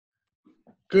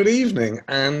Good evening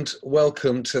and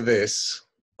welcome to this,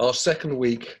 our second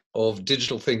week of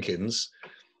Digital Think-ins.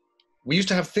 We used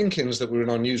to have Think-ins that were in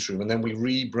our newsroom and then we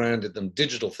rebranded them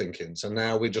Digital Think-ins, and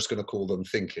now we're just going to call them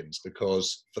Think-ins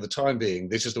because for the time being,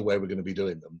 this is the way we're going to be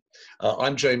doing them.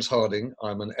 I'm James Harding.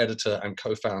 I'm an editor and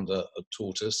co-founder of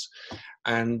Tortoise,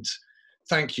 and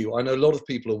thank you. I know a lot of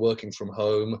people are working from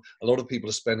home. A lot of people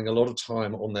are spending a lot of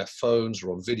time on their phones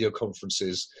or on video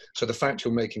conferences. So the fact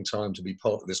you're making time to be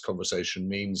part of this conversation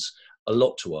means a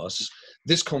lot to us.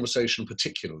 This conversation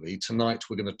particularly, tonight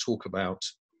we're going to talk about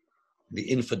the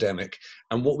infodemic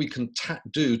and what we can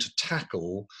do to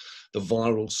tackle the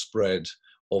viral spread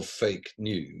of fake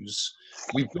news.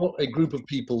 We've got a group of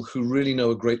people who really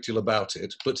know a great deal about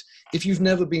it, but if you've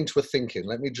never been to a think-in,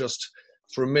 let me just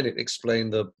for a minute explain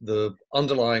the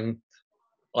underlying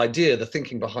idea, the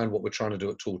thinking behind what we're trying to do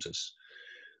at Tortoise.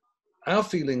 Our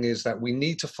feeling is that we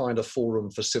need to find a forum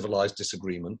for civilized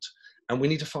disagreement, and we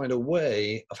need to find a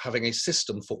way of having a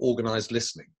system for organized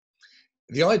listening.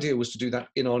 The idea was to do that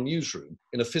in our newsroom,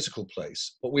 in a physical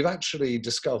place, but we've actually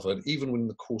discovered, even in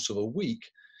the course of a week,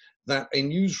 that a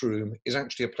newsroom is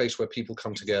actually a place where people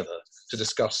come together to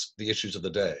discuss the issues of the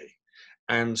day.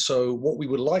 And so what we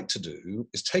would like to do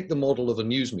is take the model of a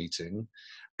news meeting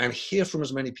and hear from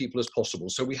as many people as possible.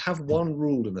 So we have one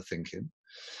rule in the Think-In,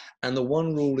 and the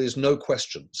one rule is no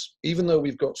questions. Even though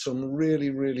we've got some really,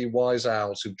 really wise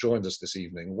owls who've joined us this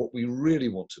evening, what we really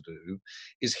want to do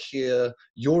is hear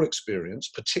your experience,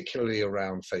 particularly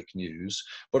around fake news,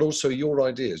 but also your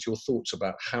ideas, your thoughts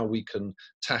about how we can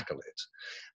tackle it.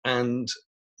 And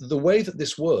the way that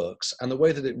this works, and the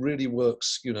way that it really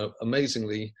works,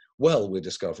 amazingly well, we're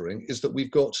discovering, is that we've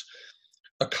got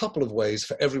a couple of ways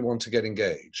for everyone to get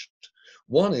engaged.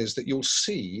 One is that you'll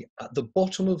see at the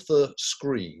bottom of the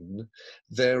screen,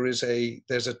 there's a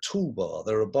toolbar.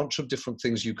 There are a bunch of different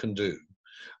things you can do.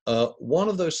 One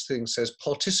of those things says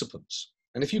participants.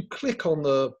 And if you click on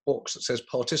the box that says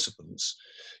participants,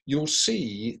 you'll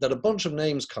see that a bunch of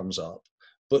names comes up,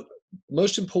 but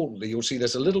most importantly, you'll see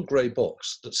there's a little gray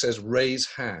box that says raise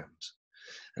hand.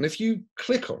 And if you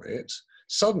click on it,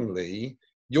 suddenly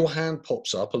your hand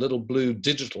pops up, a little blue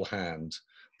digital hand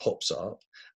pops up.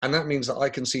 And that means that I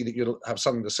can see that you'll have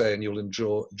something to say and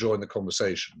you'll join the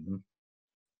conversation.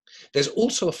 There's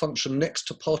also a function next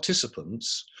to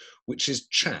participants, which is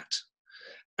chat.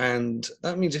 And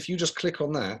that means if you just click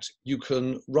on that, you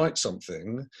can write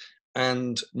something.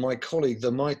 And my colleague,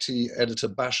 the mighty editor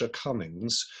Basha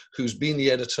Cummings, who's been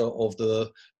the editor of the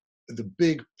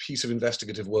big piece of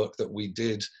investigative work that we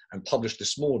did and published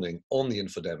this morning on the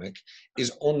infodemic,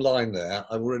 is online there.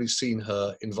 I've already seen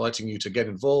her inviting you to get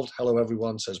involved. Hello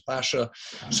everyone, says Basha.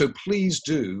 So please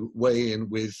do weigh in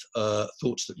with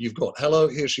thoughts that you've got. Hello,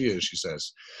 here she is, she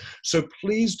says. So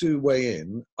please do weigh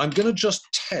in. I'm going to just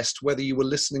test whether you were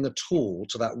listening at all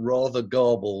to that rather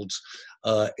garbled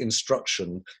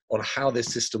instruction on how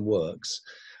this system works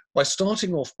by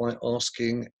starting off by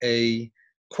asking a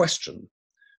question,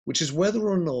 which is whether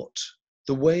or not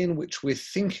the way in which we're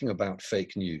thinking about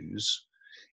fake news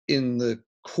in the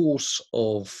course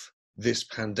of this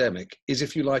pandemic is,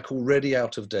 if you like, already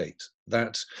out of date.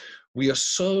 That we are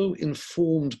so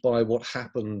informed by what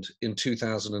happened in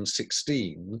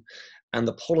 2016 and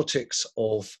the politics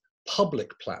of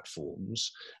public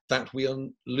platforms that we are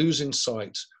losing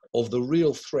sight of the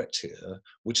real threat here,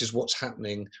 which is what's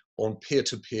happening on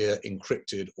peer-to-peer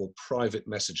encrypted or private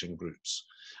messaging groups.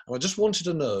 And I just wanted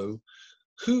to know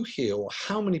who here, or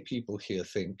how many people here,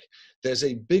 think there's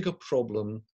a bigger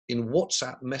problem in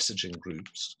WhatsApp messaging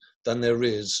groups than there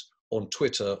is on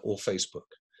Twitter or Facebook.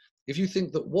 If you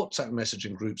think that WhatsApp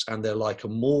messaging groups and their like are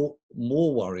more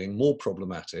worrying, more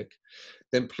problematic,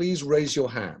 then please raise your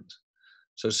hand.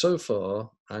 So far,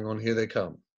 hang on, here they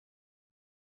come.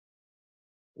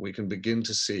 We can begin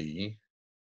to see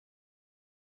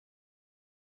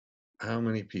how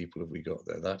many people have we got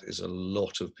there. That is a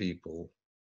lot of people.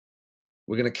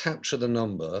 We're going to capture the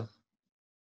number and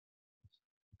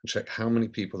check how many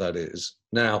people that is.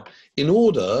 Now, in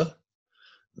order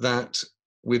that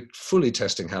we're fully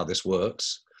testing how this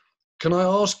works, can I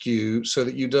ask you, so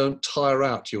that you don't tire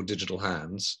out your digital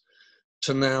hands,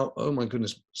 to now, oh my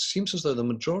goodness, seems as though the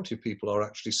majority of people are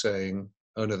actually saying,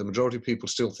 oh no, the majority of people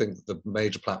still think that the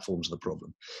major platforms are the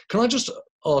problem. Can I just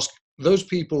ask those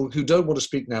people who don't want to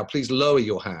speak now, please lower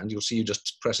your hand. You'll see you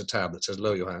just press a tab that says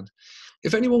lower your hand.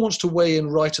 If anyone wants to weigh in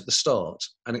right at the start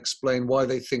and explain why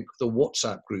they think the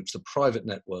WhatsApp groups, the private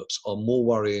networks, are more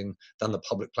worrying than the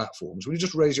public platforms, will you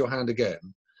just raise your hand again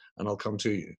and I'll come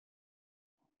to you.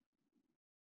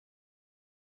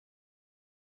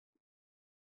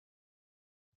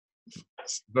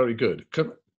 Very good.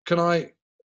 Can I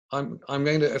I'm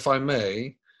going to, if I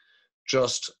may,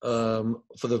 just for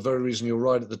the very reason you're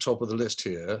right at the top of the list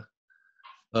here.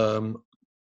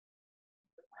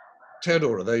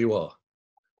 Theodora, there you are.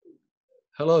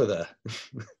 Hello there.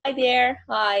 Hi there.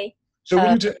 Hi. So,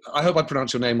 I hope I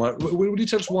pronounced your name right. Will you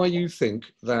tell us why you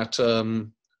think that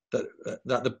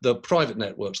that the private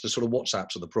networks, the sort of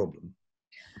WhatsApps, are the problem?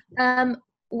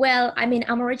 Well, I mean,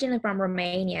 I'm originally from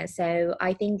Romania, so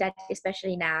I think that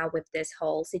especially now with this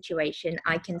whole situation,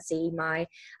 I can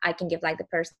give like the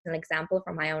personal example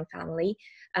from my own family,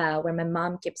 where my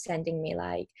mom keeps sending me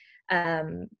like,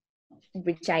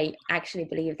 which I actually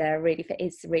believe that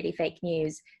is really fake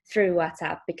news through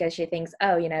WhatsApp, because she thinks,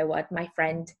 oh, you know what, my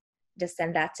friend just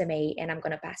sent that to me and I'm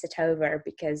going to pass it over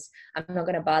because I'm not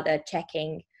going to bother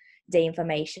checking the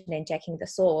information and checking the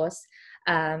source.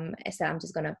 So I'm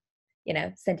just going to,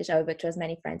 send it over to as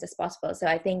many friends as possible. So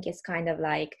I think it's kind of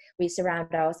like we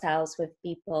surround ourselves with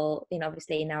people,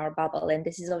 obviously in our bubble. And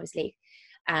this is obviously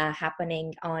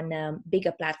happening on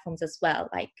bigger platforms as well,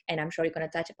 like, and I'm sure you're going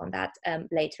to touch upon that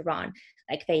later on,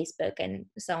 like Facebook and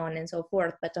so on and so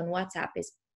forth. But on WhatsApp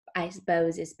I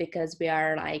suppose is because we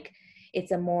are like,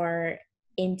 it's a more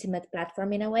intimate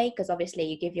platform in a way, because obviously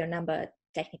you give your number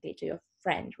technically to your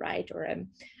friend, right, or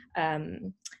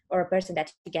a person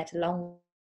that you get along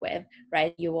with,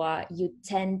 right? You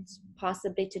tend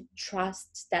possibly to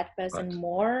trust that person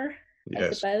more,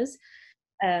 I suppose.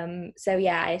 So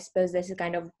yeah, I suppose this is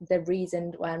kind of the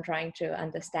reason why I'm trying to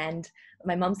understand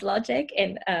my mom's logic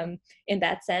in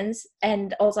that sense.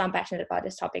 And also I'm passionate about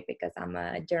this topic because I'm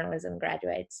a journalism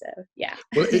graduate. So yeah.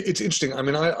 Well, it's interesting. I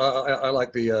mean, I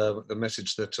like the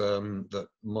message that that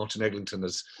Martin Eglinton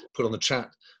has put on the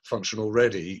chat function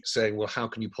already, saying, well, how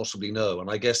can you possibly know? And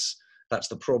I guess that's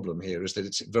the problem here, is that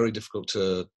it's very difficult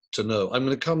to know. I'm going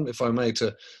to come, if I may,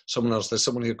 to someone else. There's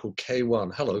someone here called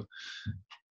K1. Hello.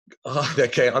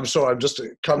 Okay, I'm sorry, I'm just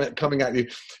coming at you.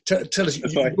 Tell us,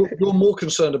 you're more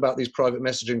concerned about these private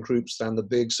messaging groups than the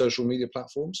big social media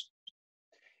platforms?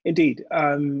 Indeed.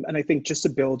 And I think just to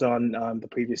build on the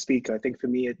previous speaker, I think for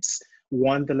me, it's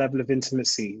one, the level of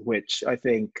intimacy, which I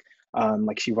think,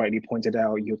 like she rightly pointed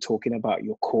out, you're talking about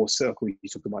your core circle, you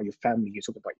talk about your family, you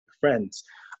talk about your friends.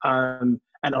 And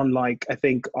unlike, I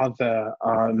think, other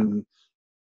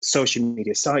social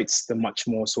media sites, the much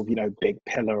more sort of, big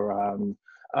pillar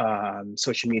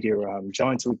social media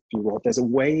giants, if you will, there's a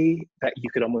way that you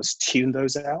could almost tune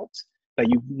those out that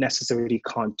you necessarily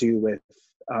can't do with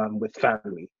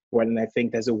family. When I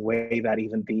think there's a way that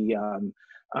even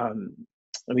I'm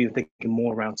even thinking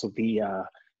more around sort of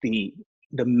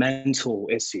the mental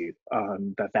issue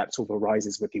that sort of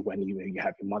arises with you when you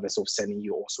have your mother sort of sending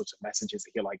you all sorts of messages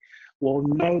that you're like, well,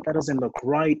 no, that doesn't look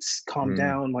right. Calm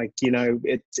down. Like,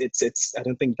 it's I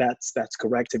don't think that's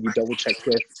correct. If you double check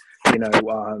with,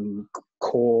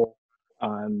 core,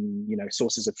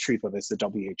 sources of truth, whether it's the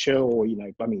WHO or,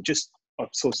 just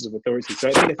sources of authority. So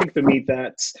I think for me,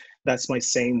 that's my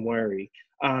same worry.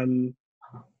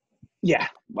 Yeah,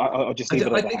 I'll just leave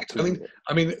it at that.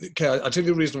 I mean, okay, I'll tell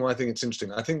you the reason why I think it's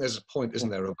interesting. I think there's a point, isn't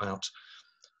there, about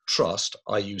trust,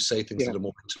 i.e. say things that are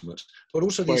more intimate, but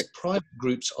also these private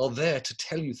groups are there to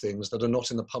tell you things that are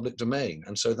not in the public domain.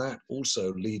 And so that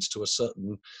also leads to a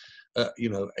certain,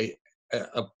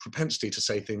 a propensity to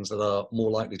say things that are more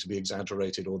likely to be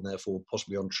exaggerated or therefore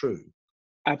possibly untrue.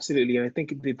 Absolutely. And I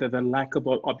think the lack of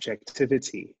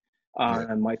objectivity,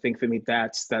 I think for me,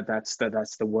 that's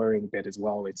the worrying bit as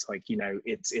well. It's like,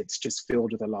 it's just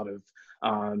filled with a lot of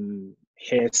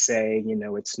hearsay,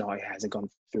 it hasn't gone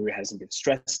through, it hasn't been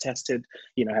stress tested,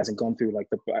 hasn't gone through like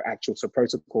the actual sort of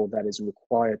protocol that is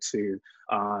required to,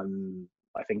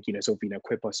 I think, sort of,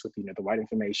 equip us with, the right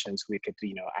information so we could,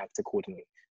 act accordingly,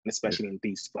 and especially in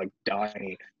these like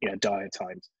dire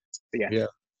times. So, yeah.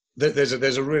 There's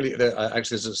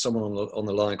someone on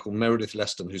the line called Meredith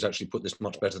Leston who's actually put this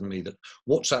much better than me, that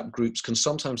WhatsApp groups can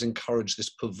sometimes encourage this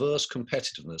perverse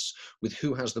competitiveness with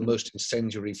who has the most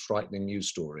incendiary, frightening news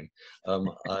story.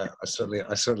 I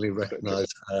certainly recognise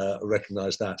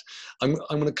that. I'm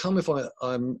going to come, if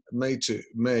I'm may to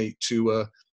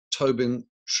Tobin.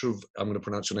 I'm going to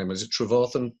pronounce your name. Is it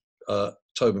Trevarthen?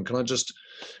 Tobin, can I just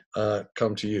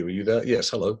come to you? Are you there? Yes.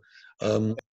 Hello.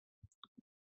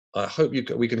 I hope we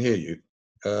can hear you.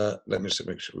 Let me just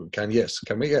make sure we can. Yes,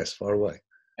 can we? Yes, far away.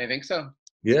 I think so.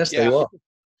 Yes, there you are.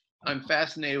 I'm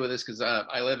fascinated with this because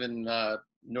I live in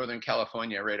Northern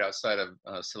California, right outside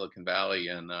of Silicon Valley,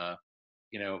 and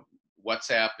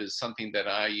WhatsApp is something that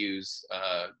I use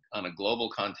on a global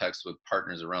context with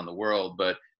partners around the world,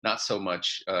 but not so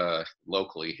much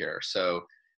locally here. So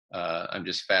I'm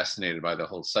just fascinated by the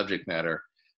whole subject matter.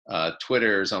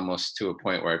 Twitter is almost to a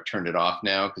point where I've turned it off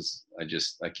now because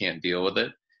I can't deal with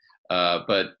it.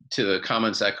 But to the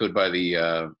comments echoed by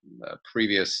the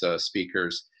previous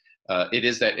speakers, it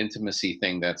is that intimacy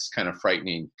thing that's kind of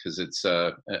frightening, because it's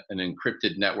an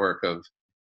encrypted network of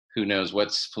who knows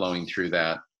what's flowing through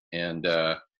that. And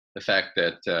the fact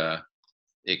that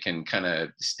it can kind of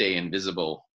stay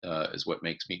invisible is what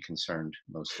makes me concerned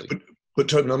mostly. But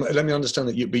Torben, let me understand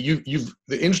that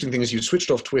the interesting thing is you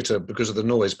switched off Twitter because of the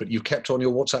noise, but you kept on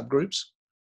your WhatsApp groups?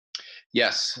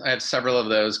 Yes, I have several of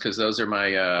those because those are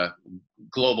my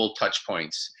global touch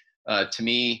points. To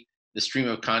me, the stream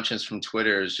of conscience from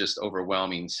Twitter is just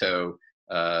overwhelming. So,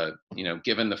 you know,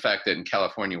 given the fact that in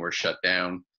California we're shut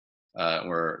down,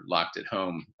 we're locked at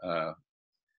home,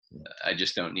 I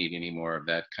just don't need any more of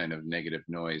that kind of negative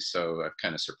noise. So I've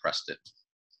kind of suppressed it.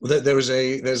 Well, there's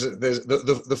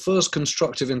the first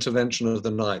constructive intervention of the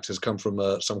night has come from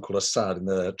someone called Assad in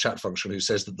the chat function, who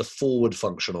says that the forward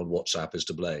function on WhatsApp is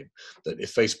to blame. That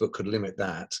if Facebook could limit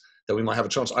that, then we might have a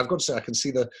chance. I've got to say, I can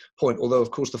see the point, although of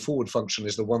course the forward function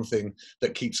is the one thing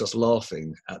that keeps us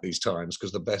laughing at these times,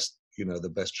 because the best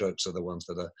jokes are the ones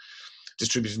that are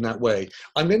distributed in that way.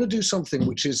 I'm going to do something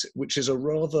which is a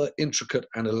rather intricate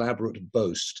and elaborate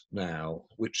boast now,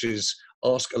 which is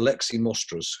ask Alexi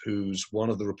Mostras, who's one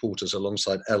of the reporters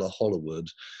alongside Ella Hollowood,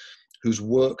 who's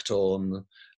worked on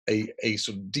a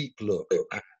sort of deep look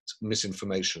at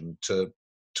misinformation, to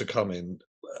come in.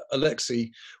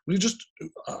 Alexi, will you just,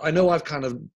 I know I've kind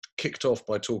of kicked off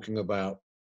by talking about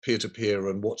peer-to-peer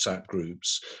and WhatsApp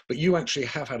groups, but you actually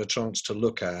have had a chance to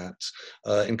look at,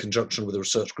 in conjunction with a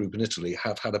research group in Italy,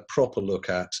 have had a proper look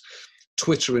at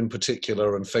Twitter in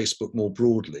particular and Facebook more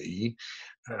broadly.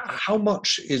 How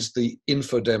much is the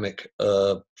infodemic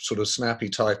sort of snappy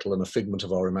title and a figment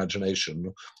of our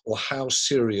imagination, or how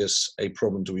serious a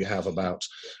problem do we have about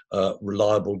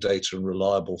reliable data and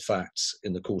reliable facts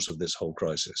in the course of this whole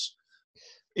crisis?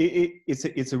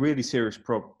 It's a really serious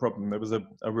problem. There was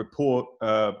a report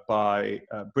by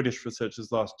British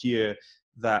researchers last year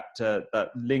that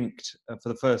linked for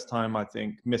the first time, I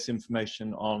think,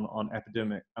 misinformation on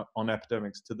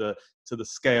epidemics to the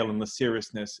scale and the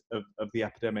seriousness of the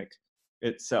epidemic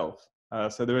itself.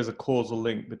 So there is a causal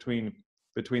link between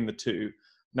the two.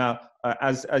 Now,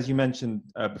 as you mentioned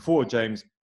before, James,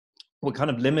 we're kind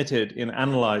of limited in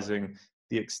analyzing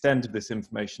the extent of this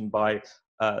information by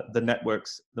the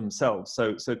networks themselves.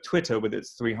 So Twitter, with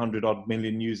its 300 odd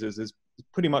million users, is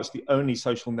pretty much the only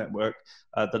social network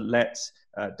that lets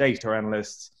data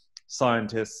analysts,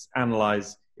 scientists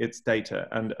analyze its data.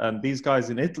 And these guys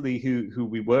in Italy who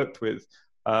we worked with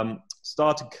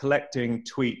started collecting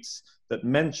tweets that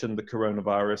mentioned the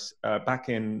coronavirus back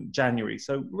in January.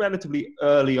 So relatively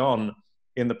early on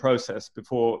in the process,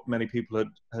 before many people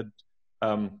had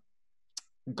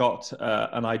got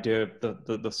an idea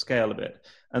of the scale of it.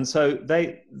 And so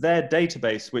their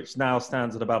database, which now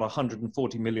stands at about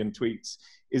 140 million tweets,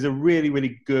 is a really,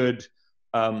 really good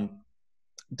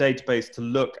database to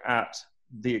look at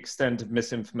the extent of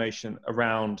misinformation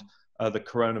around the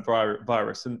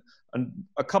coronavirus. And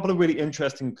a couple of really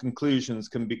interesting conclusions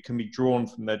can be drawn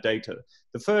from their data.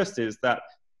 The first is that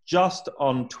just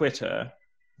on Twitter,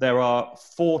 there are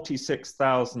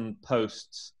 46,000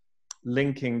 posts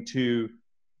linking to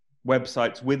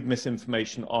websites with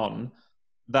misinformation on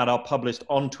that are published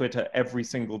on Twitter every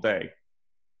single day.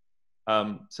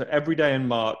 So every day in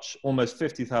March, almost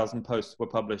 50,000 posts were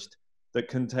published that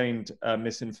contained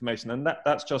misinformation. And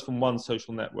that's just from one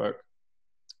social network.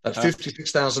 That's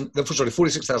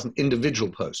 46,000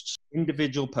 individual posts.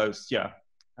 Individual posts, yeah.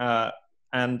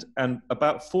 And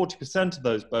about 40% of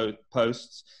those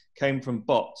posts came from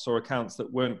bots or accounts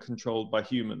that weren't controlled by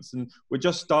humans. And we're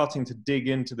just starting to dig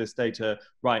into this data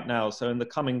right now. So in the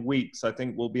coming weeks, I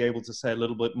think we'll be able to say a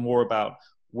little bit more about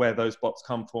where those bots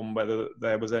come from, whether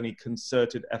there was any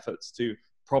concerted efforts to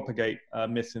propagate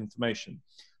misinformation.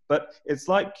 But it's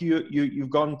like you've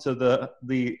gone to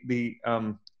the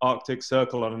Arctic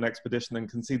Circle on an expedition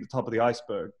and can see the top of the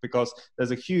iceberg, because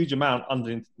there's a huge amount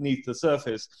underneath the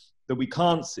surface that we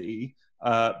can't see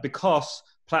because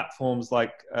platforms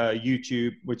like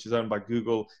YouTube, which is owned by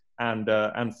Google, and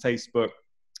Facebook,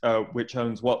 which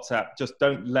owns WhatsApp, just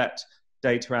don't let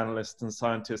data analysts and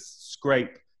scientists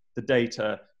scrape the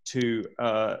data to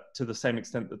the same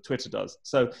extent that Twitter does.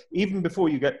 So even before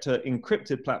you get to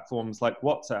encrypted platforms like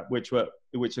WhatsApp, which are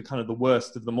kind of the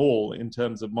worst of them all in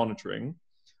terms of monitoring,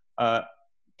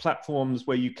 platforms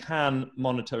where you can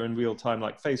monitor in real time,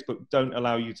 like Facebook, don't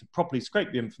allow you to properly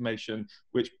scrape the information,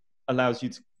 which allows you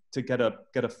to get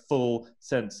a full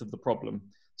sense of the problem.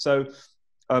 So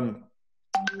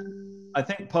I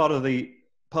think part of the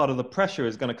part of the pressure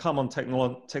is going to come on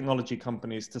technology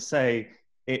companies to say,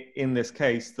 in this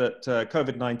case, that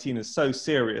COVID-19 is so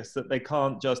serious that they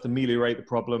can't just ameliorate the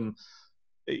problem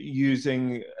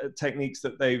using techniques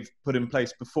that they've put in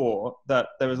place before, that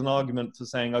there is an argument for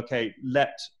saying, okay,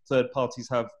 let third parties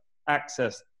have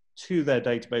access to their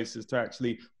databases to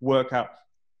actually work out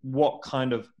what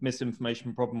kind of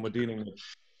misinformation problem we're dealing with.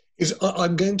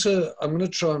 I'm going to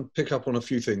try and pick up on a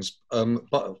few things,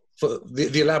 but for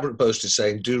the elaborate boast is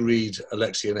saying, do read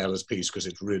Alexia and Ella's piece because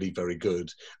it's really very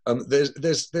good.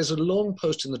 There's a long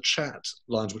post in the chat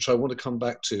lines which I want to come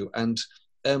back to, and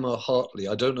Emma Hartley,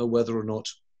 I don't know whether or not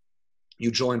you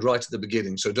joined right at the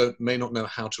beginning, so may not know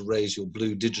how to raise your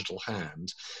blue digital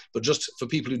hand, but just for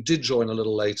people who did join a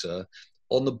little later,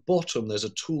 on the bottom, there's a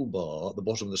toolbar at the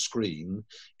bottom of the screen.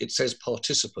 It says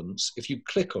participants. If you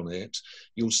click on it,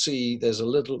 you'll see there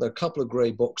are a couple of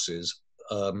gray boxes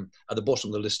at the bottom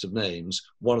of the list of names.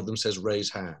 One of them says raise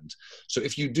hand. So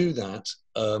if you do that,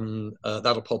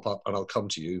 that'll pop up and I'll come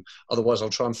to you. Otherwise, I'll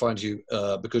try and find you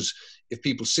because if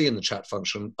people see in the chat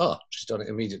function, she's done it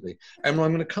immediately. Emma,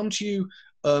 I'm going to come to you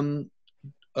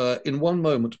in one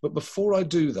moment, but before I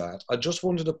do that, I just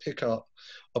wanted to pick up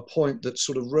a point that's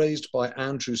sort of raised by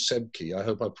Andrew Sebke. I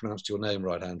hope I pronounced your name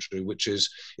right, Andrew, which is,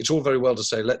 it's all very well to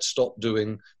say, let's stop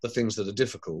doing the things that are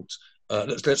difficult.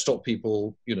 Let's stop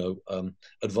people,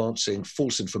 advancing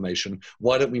false information.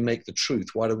 Why don't we make the truth?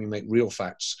 Why don't we make real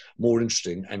facts more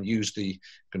interesting and use the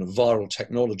kind of viral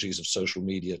technologies of social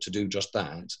media to do just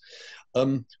that?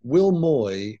 Will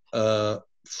Moy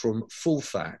from Full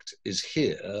Fact is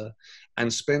here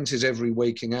and spends his every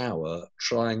waking hour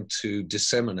trying to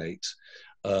disseminate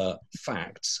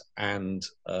facts and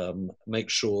make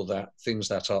sure that things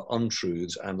that are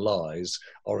untruths and lies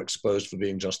are exposed for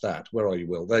being just that. Where are you,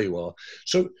 Will? There you are.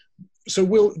 So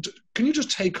Will, can you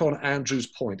just take on Andrew's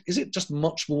point? Is it just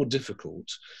much more difficult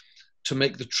to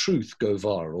make the truth go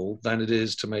viral than it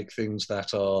is to make things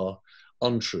that are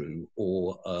untrue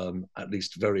or at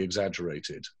least very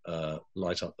exaggerated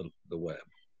light up the web?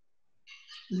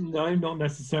 No, not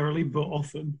necessarily, but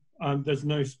often. There's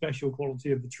no special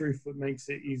quality of the truth that makes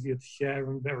it easier to share,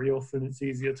 and very often it's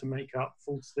easier to make up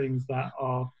false things that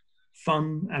are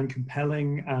fun and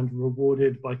compelling and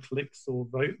rewarded by clicks or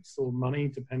votes or money,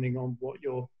 depending on what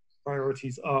your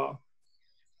priorities are.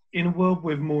 In a world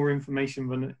with more information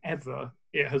than ever,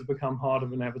 it has become harder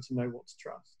than ever to know what to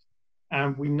trust.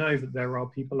 And we know that there are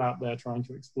people out there trying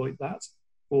to exploit that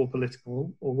for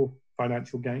political or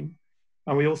financial gain.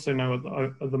 And we also know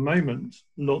at the moment,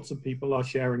 lots of people are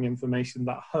sharing information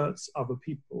that hurts other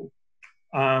people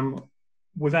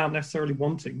without necessarily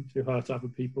wanting to hurt other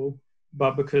people,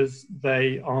 but because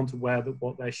they aren't aware that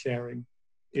what they're sharing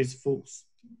is false.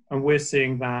 And we're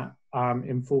seeing that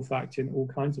in Full Fact in all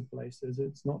kinds of places.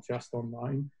 It's not just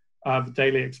online. The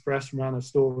Daily Express ran a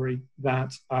story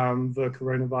that the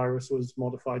coronavirus was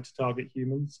modified to target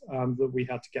humans, that we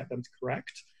had to get them to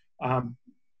correct,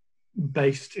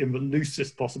 based in the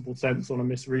loosest possible sense on a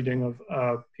misreading of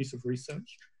a piece of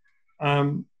research.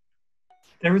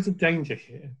 There is a danger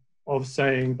here of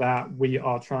saying that we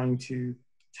are trying to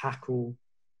tackle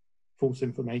false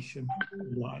information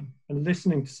online. And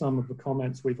listening to some of the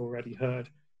comments we've already heard,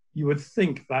 you would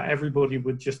think that everybody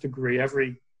would just agree,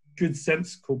 every good,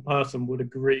 sensible person would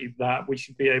agree that we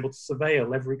should be able to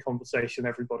surveil every conversation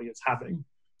everybody is having,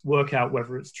 work out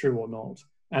whether it's true or not,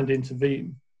 and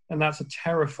intervene. And that's a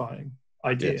terrifying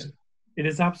idea. Yes. It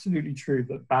is absolutely true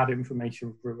that bad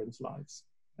information ruins lives.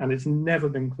 And it's never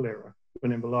been clearer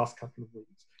than in the last couple of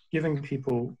weeks. Giving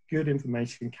people good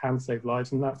information can save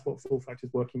lives, and that's what Full Fact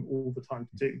is working all the time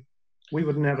to do. We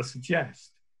would never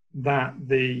suggest that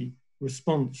the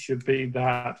response should be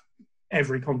that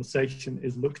every conversation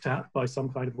is looked at by some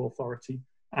kind of authority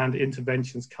and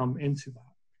interventions come into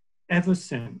that. Ever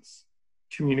since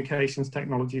communications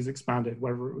technologies expanded,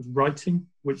 whether it was writing,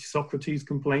 which Socrates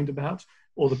complained about,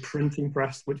 or the printing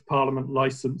press, which Parliament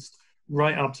licensed,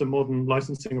 right up to modern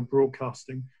licensing of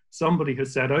broadcasting, somebody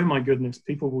has said, oh my goodness,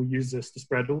 people will use this to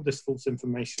spread all this false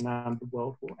information and the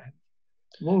world will end.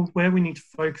 Well, where we need to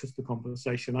focus the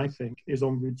conversation, I think, is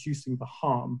on reducing the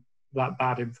harm that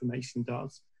bad information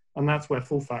does. And that's where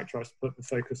Full Fact tries to put the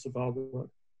focus of our work.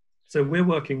 So we're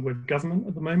working with government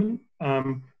at the moment.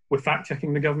 We're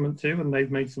fact-checking the government too, and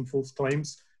they've made some false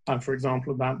claims, for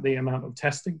example, about the amount of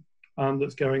testing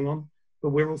that's going on.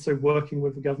 But we're also working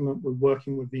with the government, we're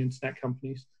working with the internet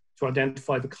companies to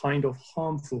identify the kind of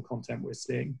harmful content we're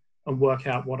seeing and work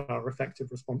out what are effective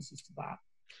responses to that.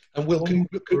 And Will, can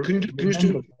you just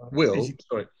do, Will,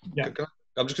 sorry. Yeah.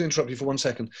 I'm just going to interrupt you for 1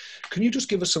 second. Can you just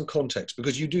give us some context?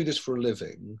 Because you do this for a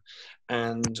living,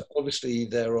 and obviously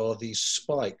there are these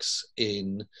spikes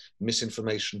in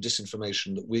misinformation,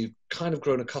 disinformation that we've kind of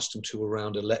grown accustomed to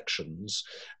around elections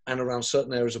and around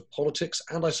certain areas of politics,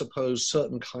 and I suppose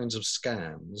certain kinds of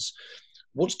scams.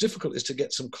 What's difficult is to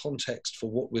get some context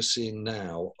for what we're seeing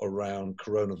now around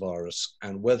coronavirus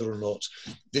and whether or not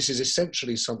this is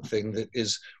essentially something that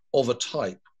is of a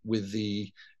type with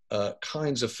the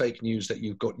kinds of fake news that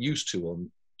you've got used to on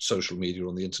social media,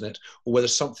 on the internet, or whether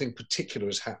something particular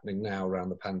is happening now around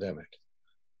the pandemic.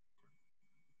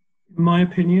 In my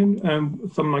opinion,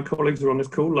 some of my colleagues are on this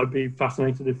call. I'd be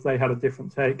fascinated if they had a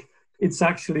different take. It's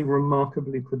actually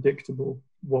remarkably predictable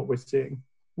what we're seeing.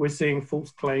 We're seeing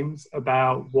false claims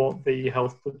about what the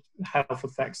health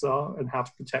effects are and how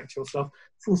to protect yourself.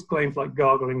 False claims like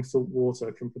gargling salt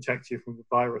water can protect you from the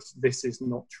virus. This is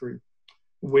not true.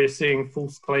 We're seeing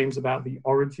false claims about the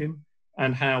origin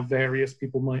and how various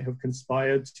people might have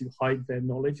conspired to hide their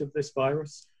knowledge of this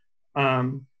virus.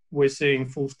 We're seeing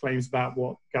false claims about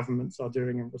what governments are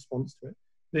doing in response to it.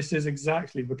 This is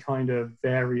exactly the kind of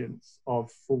variance of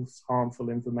false, harmful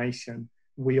information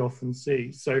we often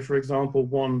see. So, for example,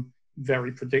 one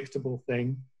very predictable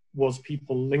thing was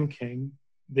people linking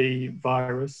the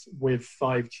virus with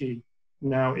 5G.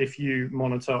 Now, if you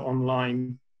monitor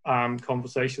online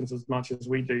conversations as much as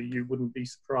we do, you wouldn't be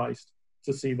surprised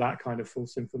to see that kind of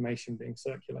false information being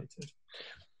circulated.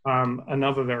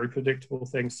 Another very predictable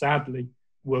thing, sadly,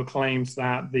 were claims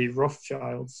that the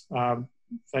Rothschilds,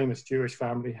 famous Jewish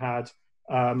family, had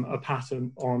a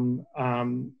patent on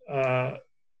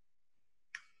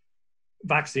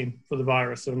vaccine for the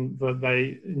virus, and that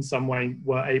they in some way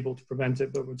were able to prevent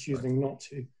it but were choosing not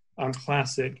to.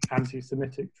 Classic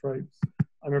anti-Semitic tropes.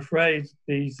 I'm afraid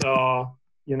these are,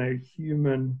 you know,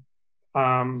 human,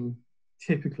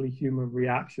 typically human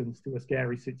reactions to a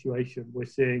scary situation we're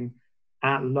seeing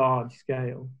at large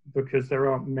scale, because there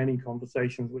aren't many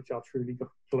conversations which are truly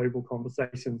global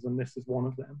conversations, and this is one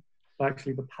of them.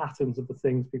 Actually, the patterns of the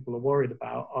things people are worried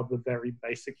about are the very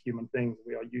basic human things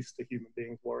we are used to human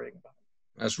beings worrying about.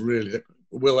 That's really,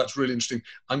 Will, that's really interesting.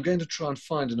 I'm going to try and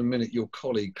find in a minute your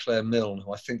colleague, Claire Milne,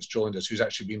 who I think's joined us, who's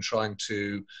actually been trying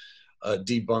to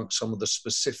debunk some of the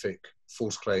specific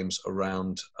false claims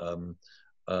around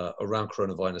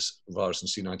coronavirus and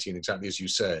C19, exactly as you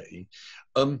say.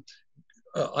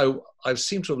 I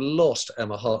seem to have lost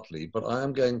Emma Hartley, but I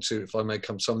am going to, if I may,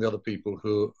 come to some of the other people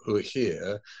who are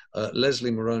here.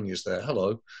 Leslie Moroney is there.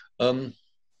 Hello.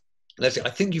 Leslie, I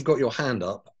think you've got your hand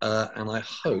up, and I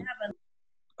hope...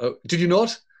 Oh, did you not?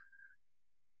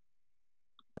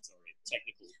 Sorry,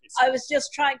 technical. I was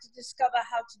just trying to discover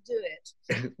how to do it.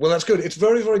 Well, that's good. It's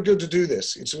very, very good to do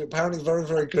this. It's apparently very,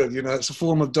 very good. You know, it's a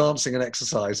form of dancing and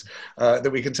exercise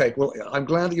that we can take. Well, I'm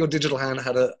glad that your digital hand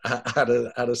had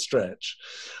a stretch.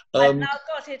 I've now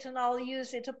got it, and I'll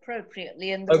use it appropriately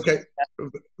in the okay,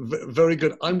 very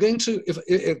good. I'm going to.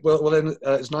 Well, then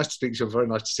it's nice to speak to you. Very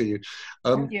nice to see you.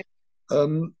 Thank you.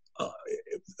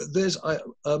 There's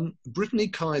Brittany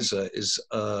Kaiser is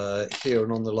here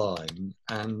and on the line,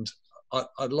 and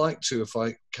I'd like to, if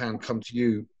I can, come to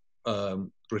you,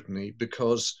 Brittany,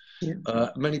 because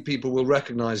many people will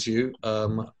recognise you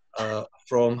from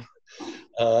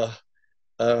I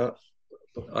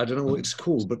don't know what it's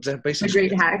called, but they're basically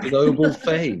Great Hack. Global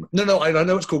fame. No, I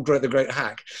know it's called The Great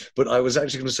Hack, but I was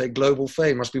actually going to say global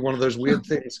fame must be one of those weird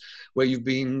things where you've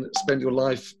spent your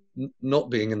life not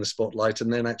being in the spotlight,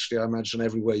 and then actually I imagine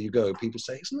everywhere you go people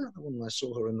say, isn't that the one I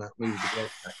saw her in that movie, The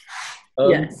Great Hack?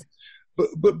 Yes.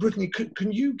 But Brittany,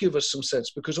 can you give us some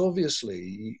sense, because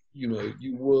obviously, you know,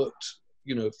 you worked,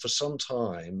 you know, for some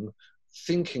time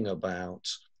thinking about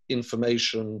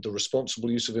information, the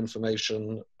responsible use of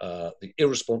information, the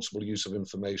irresponsible use of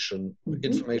information,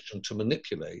 information to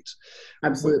manipulate.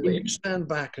 Absolutely. When you stand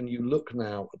back and you look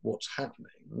now at what's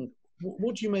happening,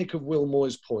 what do you make of Will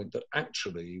Moy's point that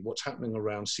actually what's happening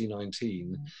around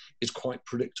C19 is quite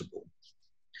predictable?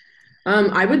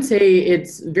 I would say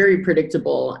it's very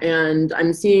predictable, and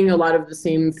I'm seeing a lot of the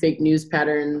same fake news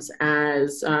patterns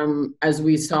as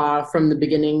we saw from the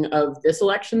beginning of this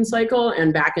election cycle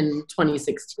and back in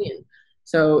 2016.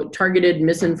 So targeted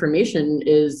misinformation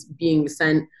is being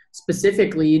sent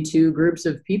specifically to groups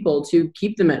of people to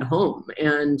keep them at home.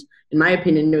 And in my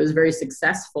opinion, it was very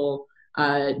successful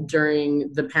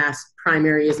during the past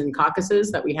primaries and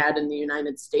caucuses that we had in the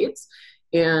United States.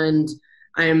 And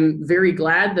I'm very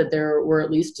glad that there were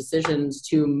at least decisions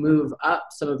to move up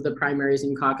some of the primaries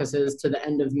and caucuses to the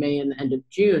end of May and the end of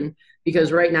June,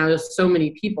 because right now so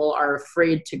many people are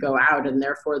afraid to go out and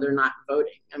therefore they're not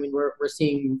voting. I mean, we're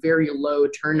seeing very low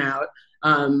turnout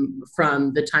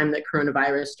from the time that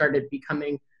coronavirus started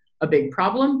becoming a big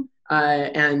problem.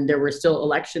 And there were still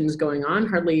elections going on.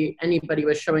 Hardly anybody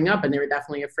was showing up, and they were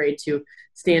definitely afraid to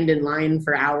stand in line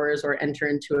for hours or enter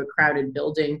into a crowded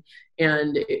building.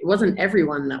 And it wasn't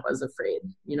everyone that was afraid.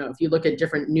 You know, if you look at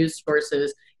different news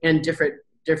sources and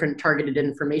different targeted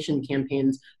information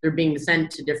campaigns, they're being sent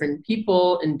to different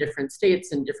people in different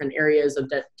states and different areas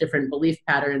of different belief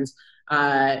patterns,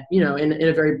 you know, in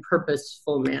a very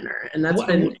purposeful manner. And that's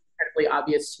been incredibly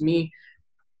obvious to me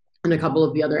and a couple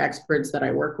of the other experts that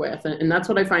I work with. And that's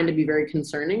what I find to be very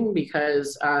concerning,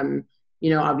 because, you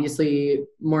know, obviously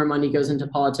more money goes into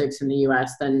politics in the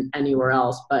US than anywhere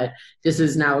else, but this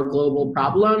is now a global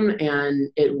problem, and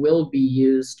it will be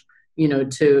used, you know,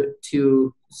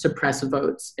 to suppress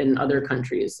votes in other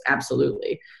countries.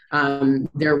 Absolutely.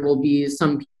 There will be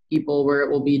some people where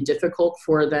it will be difficult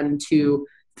for them to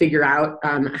figure out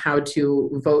how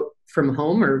to vote from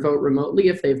home or vote remotely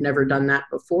if they've never done that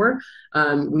before.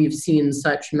 We've seen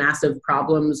such massive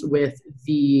problems with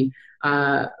the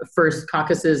first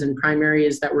caucuses and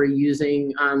primaries that were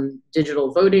using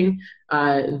digital voting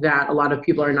that a lot of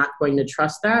people are not going to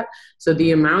trust that. So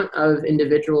the amount of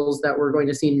individuals that we're going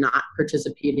to see not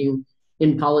participating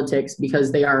in politics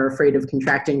because they are afraid of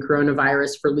contracting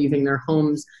coronavirus for leaving their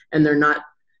homes, and they're not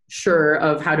sure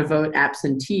of how to vote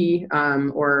absentee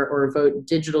or vote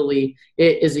digitally,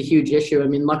 it is a huge issue. I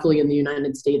mean, luckily in the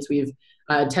United States, we've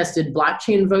tested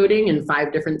blockchain voting in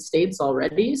 5 different states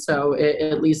already. So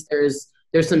at least there's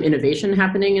some innovation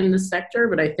happening in this sector.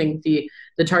 But I think the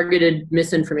targeted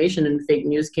misinformation and fake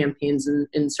news campaigns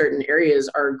in certain areas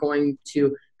are going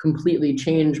to completely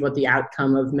change what the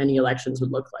outcome of many elections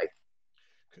would look like.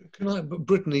 Can I,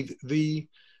 Brittany,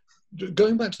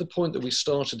 going back to the point that we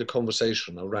started the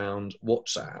conversation around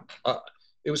WhatsApp,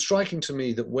 it was striking to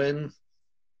me that when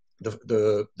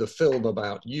the film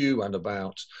about you and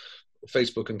about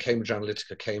Facebook and Cambridge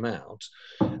Analytica came out,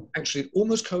 actually it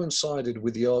almost coincided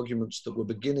with the arguments that were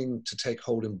beginning to take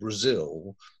hold in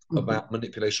Brazil about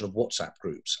manipulation of WhatsApp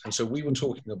groups. And so we were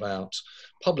talking about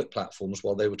public platforms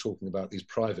while they were talking about these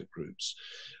private groups.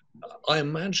 I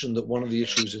imagine that one of the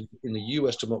issues in the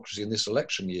US democracy in this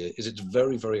election year is it's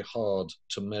very, very hard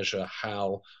to measure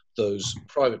how those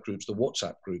private groups, the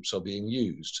WhatsApp groups, are being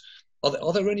used.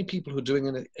 Are there any people who are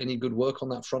doing any good work on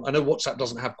that front? I know WhatsApp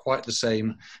doesn't have quite the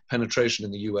same penetration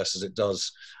in the US as it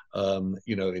does,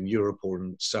 you know, in Europe or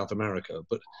in South America,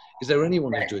 but is there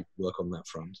anyone who's doing work on that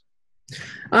front?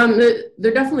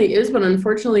 There definitely is, but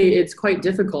unfortunately it's quite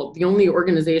difficult. The only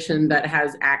organization that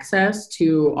has access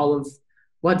to all of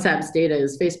WhatsApp's data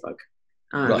is Facebook.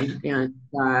 Right. And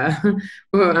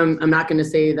I'm not going to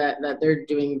say that they're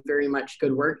doing very much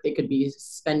good work. They could be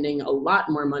spending a lot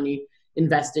more money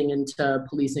investing into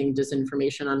policing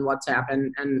disinformation on WhatsApp.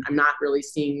 And I'm not really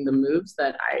seeing the moves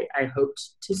that I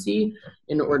hoped to see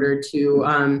in order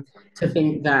to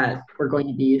think that we're going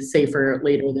to be safer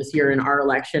later this year in our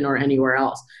election or anywhere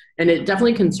else. And it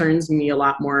definitely concerns me a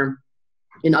lot more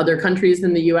in other countries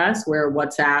than the US, where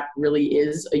WhatsApp really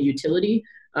is a utility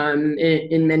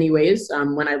in many ways.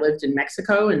 When I lived in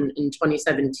Mexico in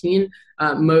 2017,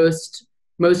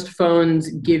 most phones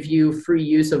give you free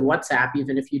use of WhatsApp,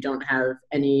 even if you don't have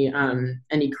any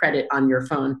credit on your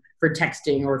phone for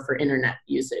texting or for internet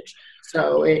usage.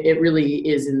 So it really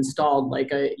is installed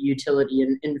like a utility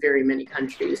in very many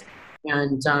countries.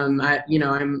 And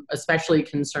I'm especially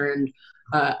concerned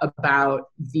about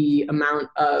the amount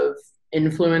of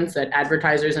influence that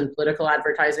advertisers and political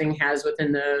advertising has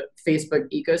within the Facebook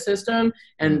ecosystem,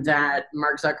 and that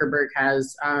Mark Zuckerberg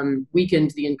has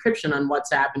weakened the encryption on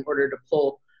WhatsApp in order to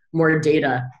pull more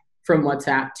data from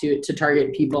WhatsApp to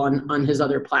target people on his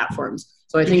other platforms.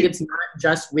 So I think it's not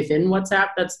just within WhatsApp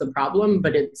that's the problem,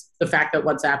 but it's the fact that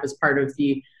WhatsApp is part of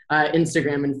the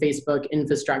Instagram and Facebook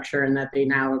infrastructure, and that they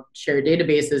now share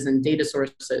databases and data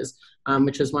sources,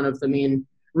 which is one of the main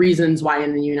reasons why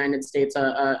in the United States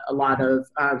a lot of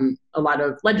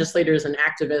legislators and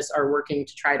activists are working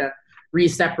to try to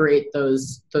re-separate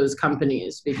those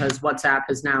companies, because WhatsApp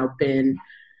has now been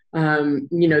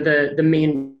the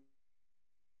main.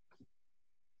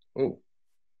 Oh,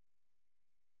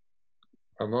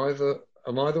 am I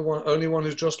the only one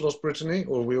who's just lost Brittany,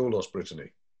 or have we all lost Brittany?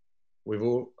 We've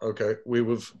all, okay.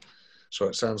 So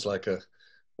it sounds like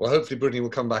Well, hopefully Brittany will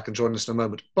come back and join us in a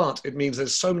moment. But it means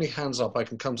there's so many hands up. I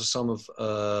can come to some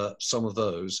of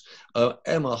those.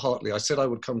 Emma Hartley, I said I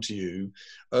would come to you.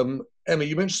 Emma,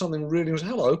 you mentioned something really.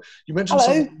 Hello. You mentioned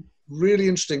something really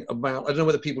interesting about. I don't know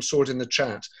whether people saw it in the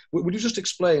chat. Would you just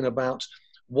explain about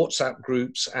WhatsApp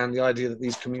groups and the idea that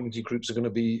these community groups are going to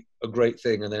be a great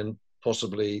thing, and then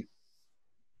possibly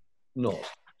not?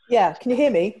 Yeah. Can you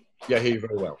hear me? Yeah, I hear you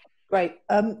very well. Great.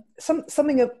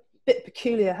 Something a bit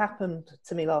peculiar happened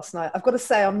to me last night. I've got to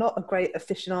say, I'm not a great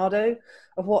aficionado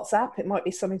of WhatsApp. It might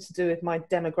be something to do with my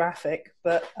demographic,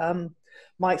 but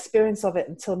my experience of it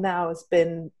until now has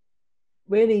been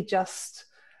really just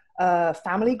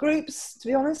family groups, to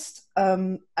be honest.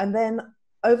 And then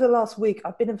over the last week,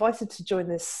 I've been invited to join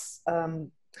this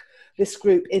this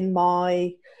group in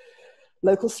my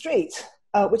local street.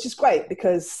 Which is great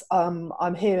because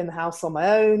I'm here in the house on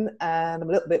my own and I'm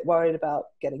a little bit worried about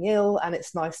getting ill, and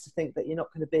it's nice to think that you're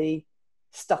not going to be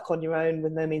stuck on your own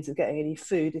with no means of getting any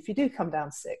food if you do come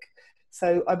down sick.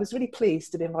 So I was really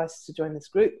pleased to be invited to join this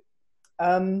group.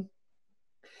 And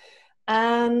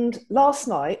last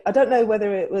night, I don't know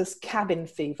whether it was cabin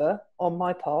fever on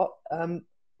my part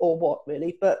or what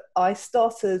really, but I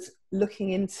started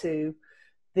looking into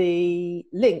the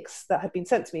links that had been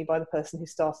sent to me by the person who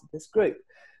started this group.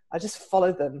 I just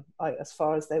followed them as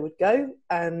far as they would go.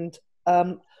 And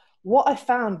what I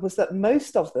found was that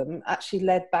most of them actually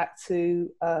led back to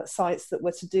sites that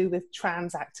were to do with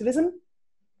trans activism,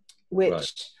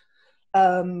 which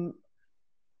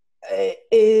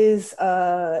is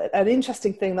an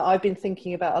interesting thing that I've been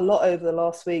thinking about a lot over the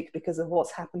last week because of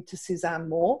what's happened to Suzanne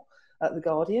Moore at The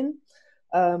Guardian.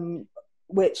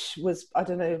 Which was, I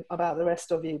don't know about the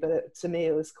rest of you, but to me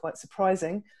it was quite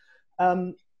surprising.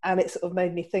 And it sort of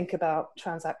made me think about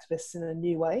trans activists in a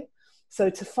new way. So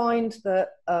to find that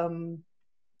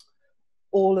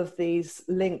all of these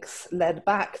links led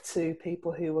back to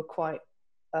people who were quite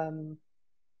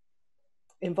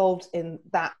involved in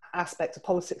that aspect of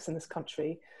politics in this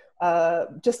country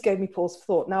just gave me pause for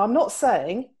thought. Now, I'm not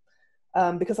saying,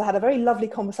 because I had a very lovely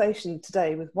conversation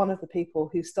today with one of the people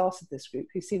who started this group,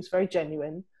 who seems very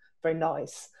genuine, very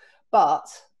nice, but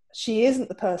she isn't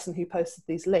the person who posted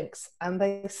these links. And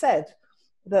they said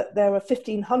that there are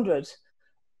 1,500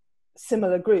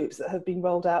 similar groups that have been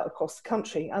rolled out across the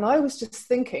country. And I was just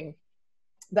thinking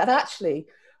that actually,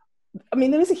 I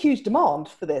mean, there is a huge demand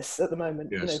for this at the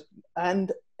moment, yes. You know,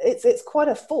 and it's quite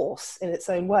a force in its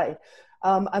own way.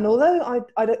 And although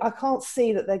I can't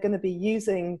see that they're going to be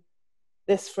using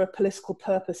this for a political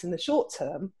purpose in the short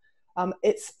term,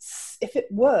 if it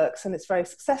works and it's very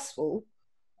successful,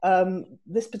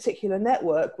 this particular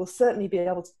network will certainly be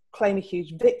able to claim a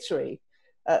huge victory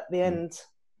at the end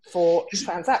for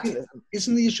trans activism.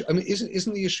 Isn't the issue? I mean,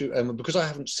 isn't the issue? Because I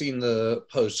haven't seen the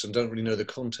posts and don't really know the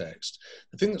context.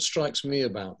 The thing that strikes me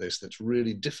about this that's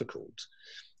really difficult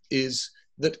is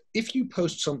that if you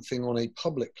post something on a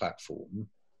public platform,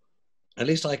 at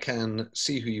least I can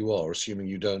see who you are, assuming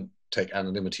you don't take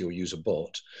anonymity or use a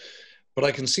bot, but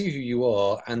I can see who you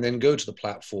are and then go to the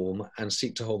platform and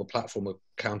seek to hold the platform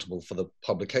accountable for the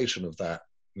publication of that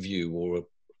view or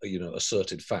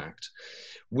asserted fact.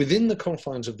 Within the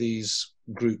confines of these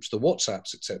groups, the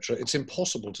WhatsApps, etc., it's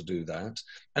impossible to do that,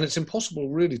 and it's impossible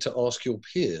really to ask your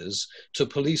peers to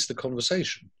police the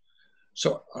conversation.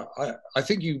 So I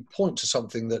think you point to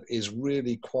something that is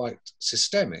really quite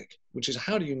systemic, which is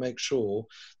how do you make sure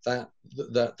that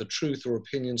the truth or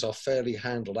opinions are fairly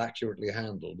handled, accurately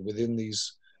handled within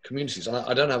these communities? And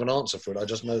I don't have an answer for it. I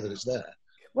just know that it's there.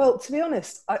 Well, to be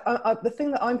honest, the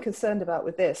thing that I'm concerned about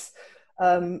with this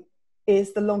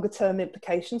is the longer term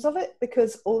implications of it,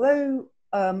 because although,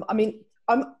 I mean,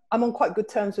 I'm on quite good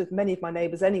terms with many of my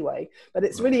neighbours anyway, but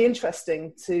it's really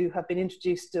interesting to have been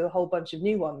introduced to a whole bunch of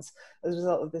new ones as a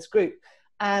result of this group.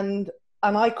 And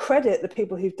I credit the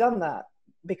people who've done that,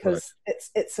 because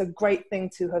it's a great thing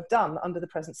to have done under the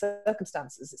present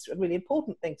circumstances. It's a really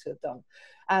important thing to have done.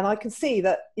 And I can see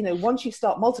that, once you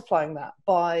start multiplying that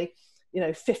by,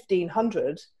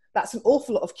 1,500, that's an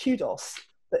awful lot of kudos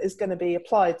that is going to be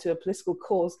applied to a political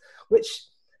cause, which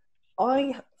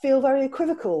I feel very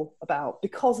equivocal about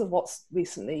because of what's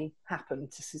recently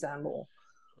happened to Suzanne Moore.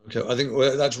 Okay, I think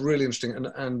that's really interesting.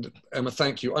 And Emma,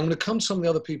 thank you. I'm going to come to some of the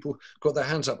other people who got their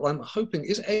hands up. I'm hoping,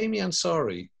 is Amy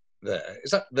Ansari there? Is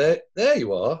that there? There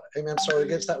you are, Amy Ansari,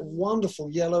 against that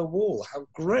wonderful yellow wall. How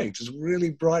great. It's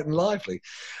really bright and lively.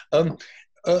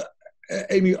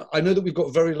 Amy, I know that we've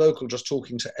got very local just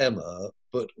talking to Emma,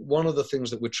 but one of the things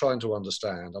that we're trying to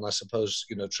understand, and I suppose,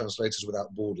 Translators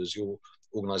Without Borders, your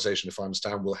organisation, if I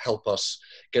understand, will help us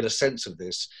get a sense of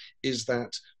this, is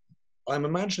that I'm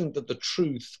imagining that the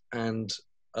truth and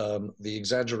the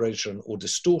exaggeration or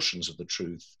distortions of the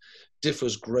truth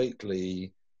differs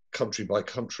greatly country by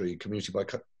country, community by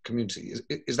community.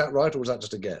 Is that right, or is that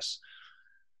just a guess?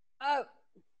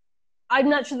 I'm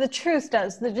not sure the truth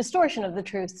does. The distortion of the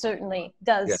truth certainly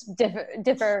does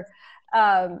differ.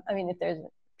 I mean, if there's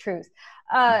truth,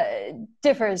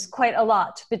 differs quite a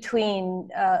lot between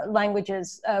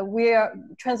languages. We are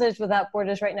Translators Without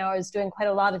Borders right now is doing quite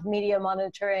a lot of media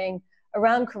monitoring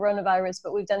around coronavirus,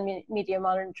 but we've done media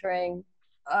monitoring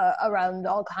around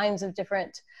all kinds of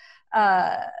different,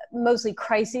 mostly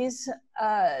crises.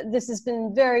 This has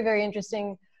been very, very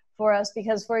interesting for us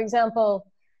because, for example,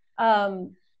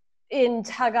 in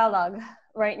Tagalog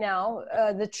right now,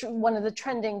 one of the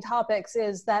trending topics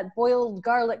is that boiled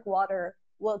garlic water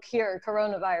will cure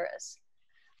coronavirus.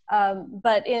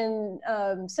 But in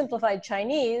simplified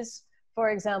Chinese,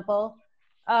 for example,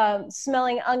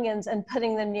 smelling onions and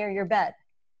putting them near your bed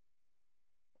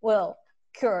will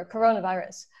cure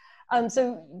coronavirus.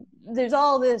 So there's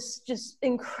all this just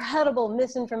incredible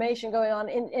misinformation going on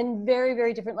in very,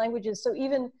 very different languages. So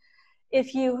even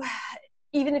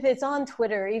if it's on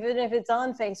Twitter, even if it's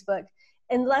on Facebook,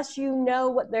 unless you know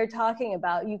what they're talking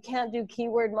about, you can't do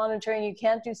keyword monitoring, you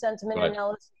can't do sentiment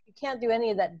analysis, you can't do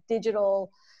any of that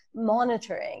digital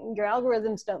monitoring. Your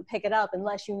algorithms don't pick it up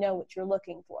unless you know what you're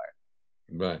looking for.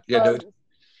 Right. Yeah.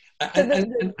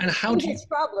 The how do you? biggest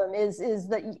problem is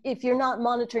that if you're not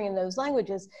monitoring in those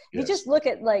languages, you just look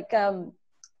at like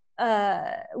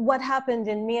what happened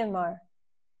in Myanmar.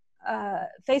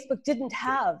 Facebook didn't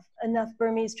have enough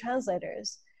Burmese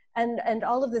translators, and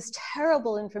all of this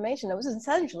terrible information that was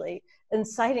essentially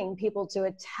inciting people to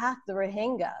attack the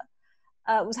Rohingya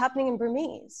was happening in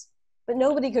Burmese, but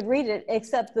nobody could read it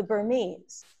except the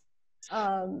Burmese.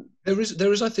 There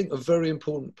is, I think, a very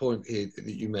important point here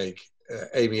that you make,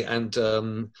 Amy, and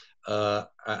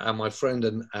my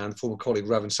friend and former colleague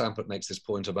Ravin Samput makes this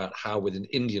point about how within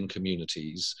Indian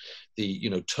communities,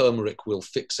 the turmeric will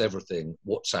fix everything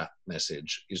WhatsApp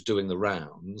message is doing the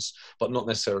rounds, but not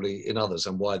necessarily in others,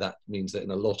 and why that means that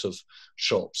in a lot of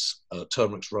shops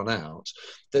turmeric's run out.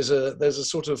 There's a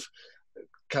sort of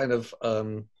kind of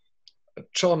a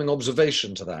charming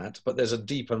observation to that, but there's a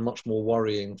deep and much more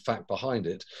worrying fact behind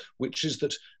it, which is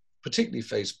that particularly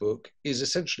Facebook is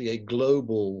essentially a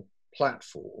global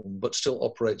platform, but still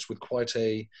operates with quite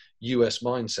a US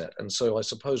mindset. And so I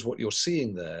suppose what you're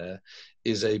seeing there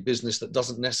is a business that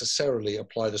doesn't necessarily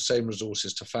apply the same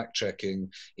resources to fact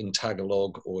checking in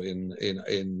Tagalog or in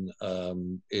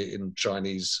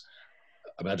Chinese.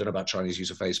 I mean, I don't know about Chinese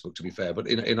use of Facebook, to be fair, but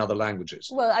in other languages.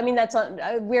 Well, I mean, that's on.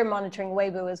 We're monitoring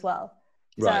Weibo as well.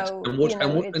 Right. So,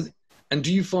 and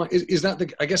do you find, is that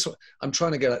the, I guess what I'm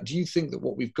trying to get at, do you think that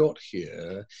what we've got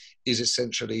here is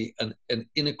essentially an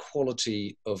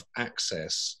inequality of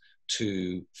access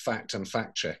to fact and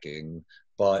fact checking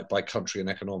by country and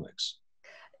economics?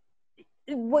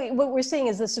 What we're seeing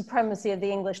is the supremacy of the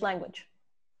English language.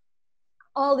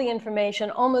 All the information,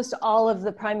 almost all of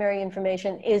the primary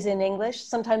information is in English.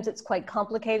 Sometimes it's quite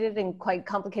complicated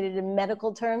in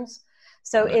medical terms.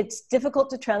 So it's difficult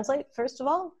to translate, first of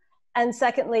all. And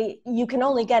secondly, you can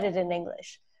only get it in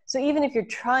English. So even if you're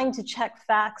trying to check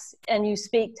facts and you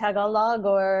speak Tagalog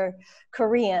or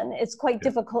Korean, it's quite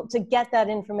difficult to get that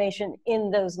information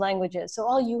in those languages. So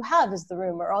all you have is the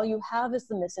rumor, all you have is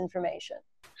the misinformation.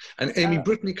 And Amy,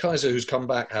 Brittany Kaiser, who's come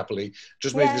back happily,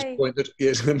 just made this point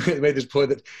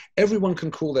that everyone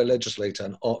can call their legislator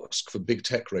and ask for big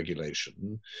tech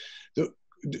regulation.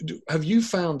 Have you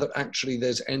found that actually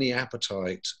there's any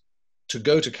appetite to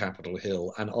go to Capitol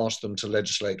Hill and ask them to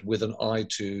legislate with an eye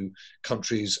to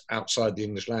countries outside the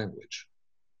English language?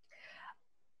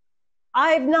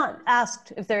 I've not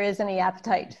asked if there is any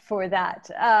appetite for that,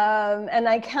 and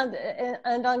I can't.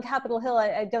 And on Capitol Hill,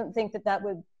 I don't think that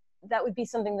would be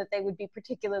something that they would be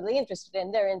particularly interested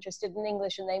in. They're interested in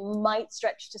English, and they might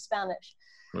stretch to Spanish.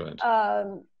 Right.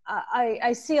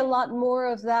 I see a lot more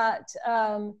of that.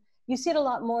 You see it a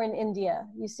lot more in India.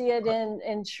 You see it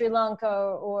in Sri Lanka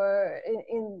or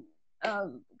in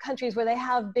countries where they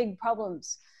have big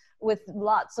problems with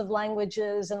lots of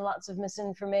languages and lots of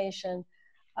misinformation.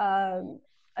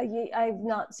 I've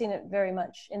not seen it very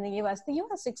much in the US. The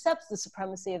US accepts the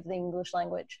supremacy of the English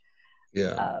language.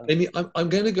 Yeah. Amy, I'm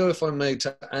going to go, if I may,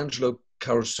 to Angelo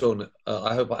Carusone.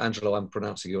 I hope, Angelo, I'm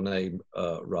pronouncing your name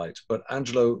right. But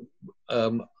Angelo,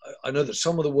 I know that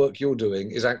some of the work you're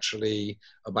doing is actually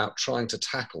about trying to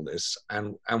tackle this.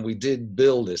 And we did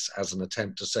build this as an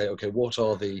attempt to say, okay, what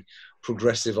are the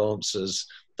progressive answers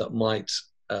that might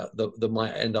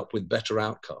end up with better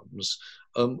outcomes?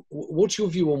 What's your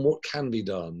view on what can be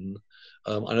done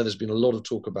I know there's been a lot of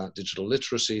talk about digital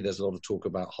literacy. There's a lot of talk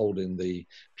about holding the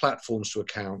platforms to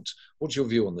account. What's your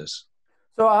view on this?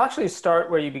 So I'll actually start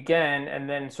where you began and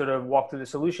then sort of walk through the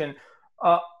solution.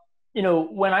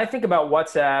 When I think about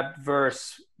WhatsApp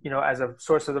versus, as a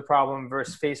source of the problem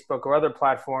versus Facebook or other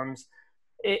platforms,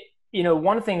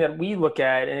 one thing that we look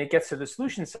at, and it gets to the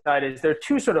solution side, is there are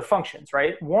two sort of functions,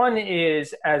 right? One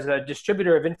is as a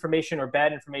distributor of information, or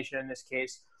bad information in this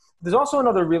case. There's also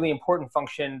another really important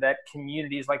function that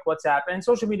communities like WhatsApp and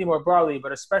social media more broadly,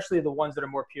 but especially the ones that are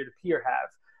more peer-to-peer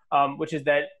have, which is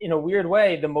that in a weird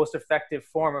way, the most effective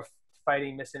form of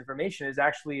fighting misinformation is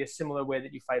actually a similar way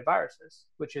that you fight viruses,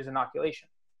 which is inoculation.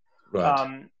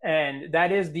 Right. And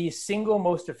that is the single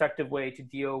most effective way to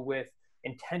deal with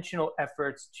intentional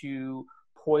efforts to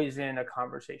poison a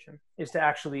conversation, is to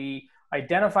actually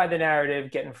identify the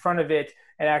narrative, get in front of it,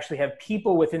 and actually have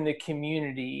people within the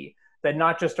community that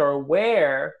not just are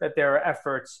aware that there are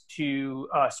efforts to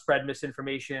spread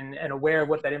misinformation and aware of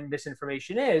what that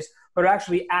misinformation is, but are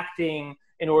actually acting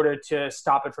in order to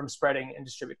stop it from spreading and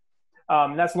distributing.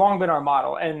 That's long been our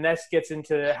model, and this gets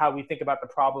into how we think about the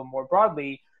problem more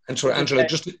broadly. And sorry, Angela,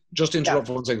 just interrupt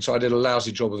for one second. So I did a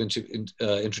lousy job of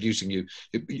introducing you.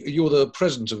 You're the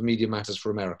president of Media Matters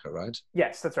for America, right?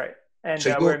 Yes, that's right. And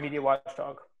so we're a media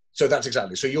watchdog. So that's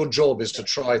exactly. So your job is to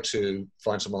try to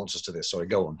find some answers to this. Sorry,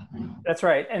 go on. That's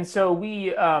right. And so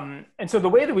so the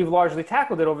way that we've largely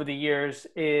tackled it over the years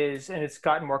is, and it's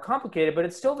gotten more complicated, but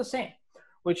it's still the same,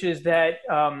 which is that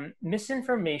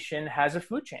misinformation has a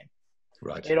food chain.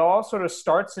 Right. It all sort of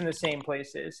starts in the same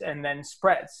places and then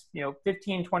spreads.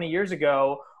 15, 20 years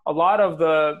ago, a lot of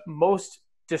the most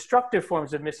destructive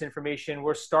forms of misinformation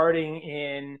were starting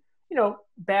in,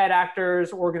 bad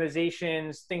actors,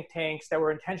 organizations, think tanks that were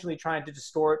intentionally trying to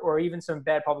distort, or even some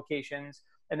bad publications,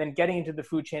 and then getting into the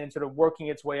food chain and sort of working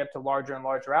its way up to larger and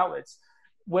larger outlets.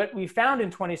 What we found in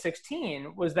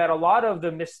 2016 was that a lot of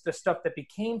the stuff that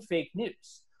became fake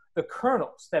news, the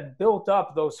kernels that built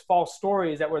up those false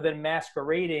stories that were then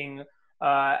masquerading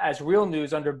as real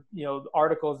news under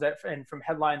articles and from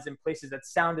headlines in places that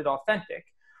sounded authentic,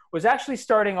 was actually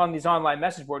starting on these online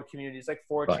message board communities like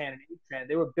 4chan right. and 8chan.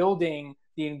 They were building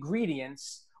the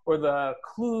ingredients or the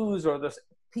clues or the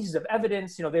pieces of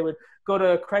evidence. They would go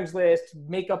to Craigslist,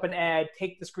 make up an ad,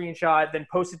 take the screenshot, then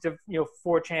post it to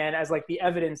 4chan as like the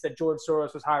evidence that George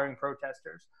Soros was hiring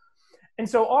protesters. And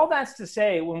so all that's to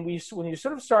say, when you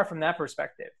sort of start from that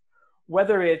perspective,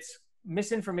 whether it's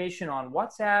misinformation on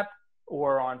WhatsApp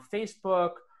or on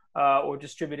Facebook or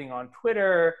distributing on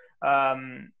Twitter,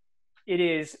 it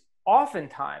is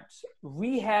oftentimes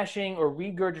rehashing or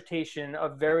regurgitation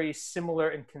of very similar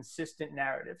and consistent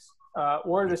narratives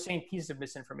or the same piece of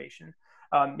misinformation.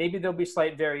 Maybe there'll be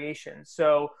slight variations.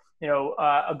 So,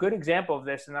 a good example of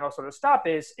this, and then I'll sort of stop,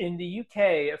 is in the UK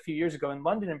a few years ago, in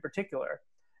London in particular,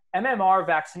 MMR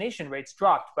vaccination rates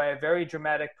dropped by a very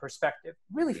dramatic perspective,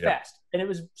 really fast. And it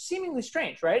was seemingly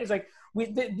strange, right? It's like,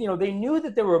 they knew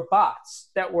that there were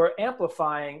bots that were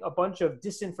amplifying a bunch of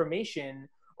disinformation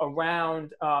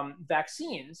around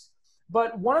vaccines.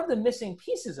 But one of the missing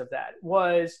pieces of that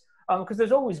was, because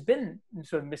there's always been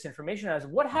sort of misinformation as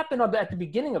what happened at the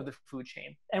beginning of the food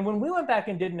chain. And when we went back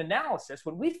and did an analysis,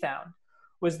 what we found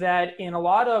was that in a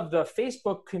lot of the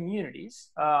Facebook communities,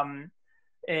 parenting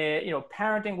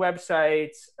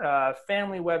websites,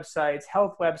 family websites,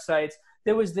 health websites,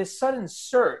 there was this sudden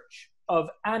surge of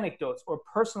anecdotes or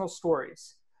personal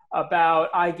stories about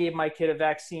I gave my kid a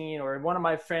vaccine or one of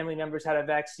my family members had a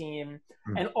vaccine.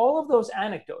 And all of those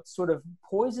anecdotes sort of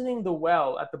poisoning the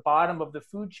well at the bottom of the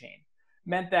food chain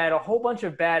meant that a whole bunch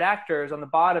of bad actors on the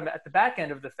bottom at the back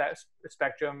end of the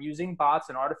spectrum using bots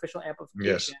and artificial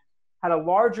amplification had a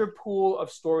larger pool of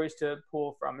stories to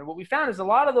pull from. And what we found is a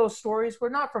lot of those stories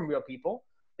were not from real people.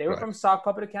 They were from sock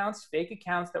puppet accounts, fake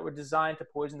accounts that were designed to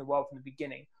poison the well from the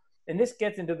beginning. And this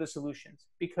gets into the solutions,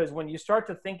 because when you start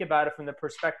to think about it from the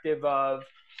perspective of,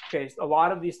 okay, a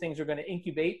lot of these things are going to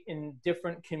incubate in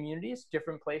different communities,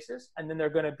 different places, and then they're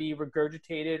going to be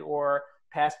regurgitated or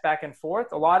passed back and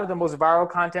forth. A lot of the most viral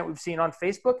content we've seen on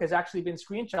Facebook has actually been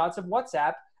screenshots of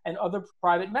WhatsApp and other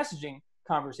private messaging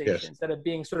conversations that are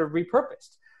being sort of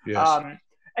repurposed.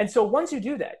 And so once you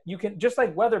do that, you can, just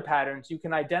like weather patterns, you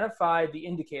can identify the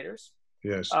indicators.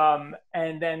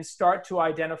 And then start to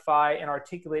identify and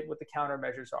articulate what the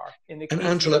countermeasures are. In the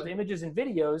case of images and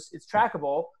videos, it's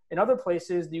trackable. In other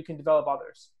places, you can develop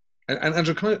others. And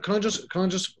Andrew, can I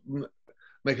just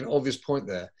make an obvious point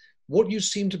there? What you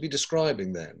seem to be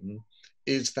describing then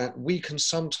is that we can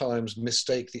sometimes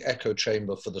mistake the echo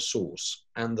chamber for the source,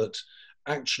 and that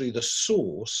actually the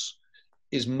source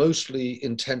is mostly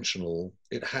intentional.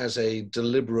 It has a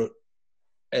deliberate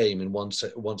aim in one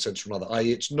sense or another.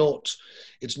 I.e., it's not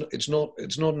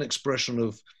an expression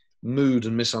of mood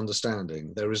and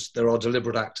misunderstanding. There are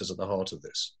deliberate actors at the heart of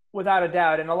this. Without a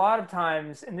doubt. And a lot of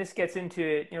times, and this gets into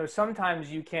it, you know,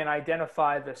 sometimes you can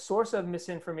identify the source of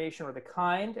misinformation or the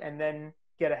kind and then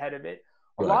get ahead of it.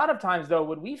 A lot of times, though,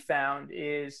 what we found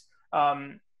is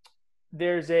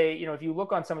there's you know, if you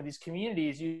look on some of these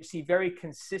communities, you see very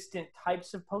consistent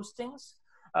types of postings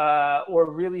or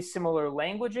really similar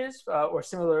languages or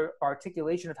similar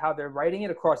articulation of how they're writing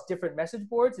it across different message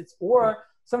boards. Or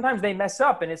sometimes they mess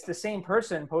up and it's the same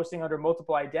person posting under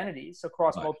multiple identities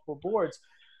across multiple boards.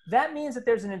 That means that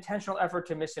there's an intentional effort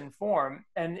to misinform.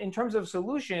 And in terms of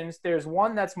solutions, there's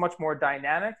one that's much more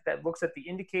dynamic, that looks at the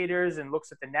indicators and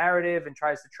looks at the narrative and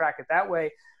tries to track it that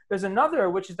way. There's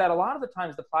another, which is that a lot of the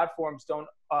times the platforms don't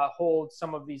hold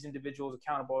some of these individuals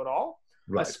accountable at all,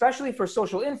 especially for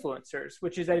social influencers,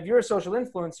 which is that if you're a social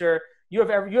influencer, you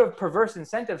have perverse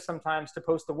incentives sometimes to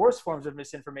post the worst forms of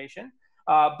misinformation.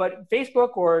 But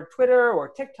Facebook or Twitter or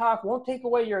TikTok won't take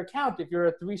away your account if you're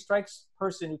a 3 strikes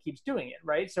person who keeps doing it,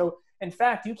 right? So in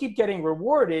fact, you keep getting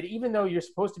rewarded even though you're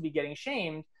supposed to be getting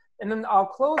shamed. And then I'll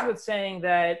close with saying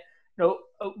that, you know,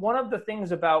 one of the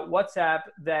things about WhatsApp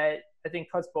that I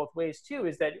think cuts both ways too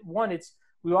is that one, it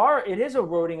is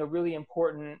eroding a really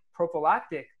important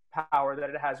prophylactic power that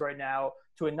it has right now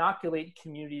to inoculate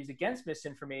communities against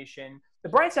misinformation. The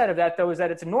bright side of that, though, is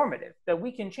that it's normative, that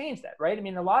we can change that, right? I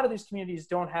mean, a lot of these communities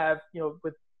don't have, you know,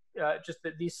 with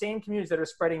these same communities that are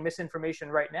spreading misinformation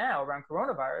right now around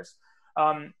coronavirus,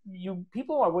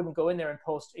 people wouldn't go in there and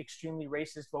post extremely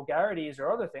racist vulgarities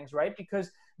or other things, right?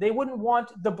 Because they wouldn't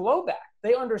want the blowback.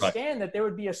 They understand that there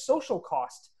would be a social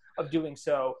cost of doing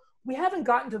so. We haven't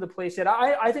gotten to the place yet.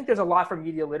 I think there's a lot for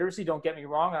media literacy, don't get me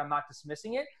wrong, I'm not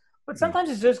dismissing it, but sometimes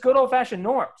it's just good old-fashioned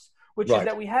norms, which is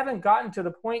that we haven't gotten to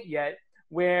the point yet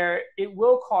where it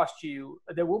will cost you,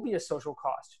 there will be a social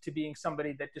cost to being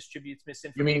somebody that distributes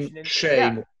misinformation. You mean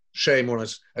shame? Shame on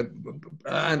us.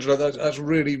 Angela, that's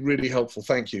really, really helpful.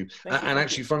 Thank you. And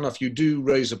actually, fun enough, you do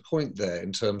raise a point there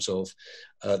in terms of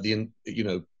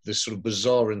this sort of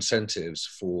bizarre incentives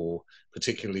for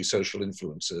particularly social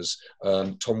influencers.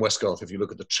 Tom Westgarth, if you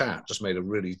look at the chat, just made a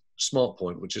really smart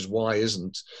point, which is why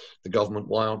isn't the government,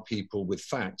 why aren't people with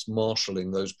facts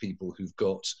marshalling those people who've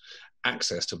got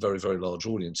access to very, very large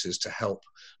audiences to help,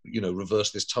 you know,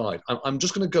 reverse this tide? I'm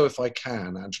just going to go if I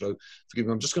can, Angelo, forgive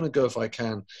me, I'm just going to go if I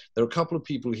can. There are a couple of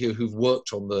people here who've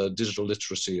worked on the digital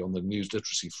literacy, on the news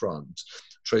literacy front.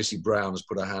 Tracy Brown has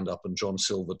put her hand up and John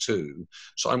Silver too.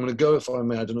 So I'm going to go if I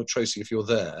may. I don't know, Tracy, if you're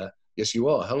there. Yes, you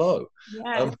are. Hello.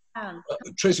 Yeah,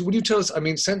 Tracy, would you tell us, I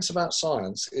mean, Sense About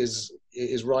Science is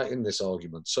right in this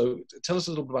argument. So tell us a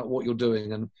little bit about what you're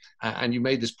doing. And you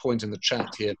made this point in the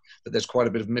chat here that there's quite a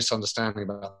bit of misunderstanding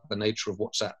about the nature of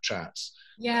WhatsApp chats.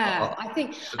 Yeah, I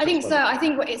think so. I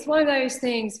think it's one of those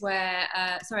things where,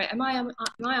 sorry, am I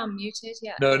unmuted?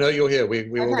 Yeah. No, you're here.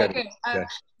 We all get it. Yeah.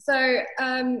 So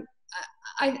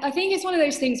I think it's one of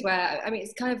those things where, I mean,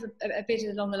 it's kind of a bit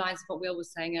along the lines of what Will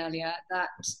was saying earlier, that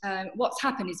what's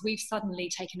happened is we've suddenly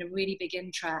taken a really big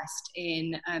interest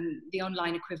in the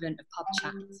online equivalent of pub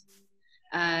chats,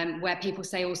 where people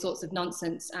say all sorts of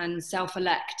nonsense and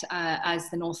self-elect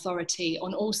as an authority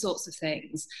on all sorts of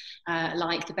things,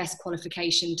 like the best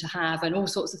qualification to have and all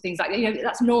sorts of things like, you know,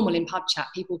 that's normal in pub chat.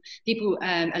 People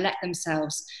elect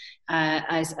themselves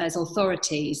as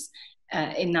authorities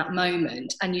in that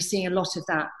moment, and you're seeing a lot of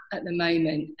that at the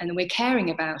moment, and we're caring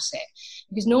about it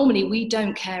because normally we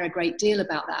don't care a great deal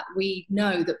about that. We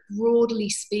know that, broadly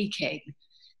speaking,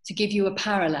 to give you a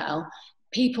parallel,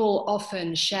 people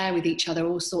often share with each other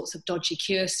all sorts of dodgy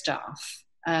cure stuff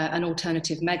and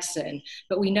alternative medicine,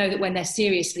 but we know that when they're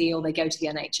seriously ill, they go to the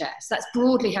NHS. That's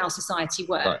broadly how society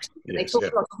works. Right. Yes, they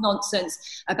talk a lot of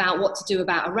nonsense about what to do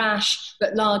about a rash,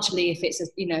 but largely, if it's if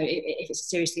it's a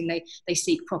serious thing, they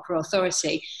seek proper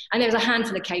authority. And there's a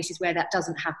handful of cases where that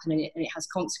doesn't happen and it has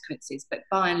consequences, but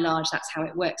by and large, that's how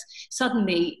it works.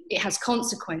 Suddenly, it has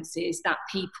consequences that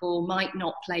people might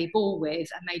not play ball with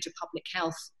a major public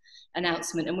health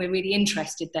announcement, and we're really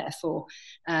interested, therefore,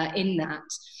 in that.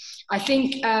 I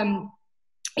think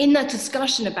in that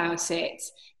discussion about it,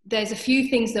 there's a few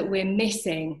things that we're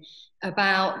missing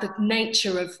about the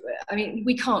nature of, I mean,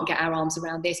 we can't get our arms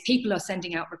around this. People are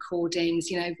sending out recordings.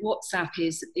 You know, WhatsApp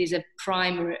is a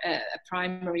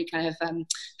primary kind of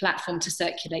platform to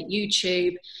circulate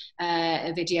YouTube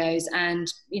videos, and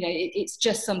you know, it's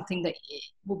just something that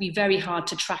will be very hard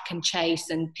to track and chase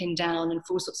and pin down, and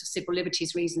for all sorts of civil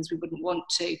liberties reasons we wouldn't want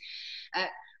to.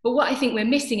 But what I think we're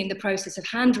missing in the process of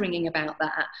hand-wringing about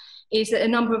that is that a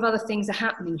number of other things are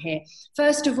happening here.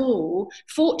 First of all,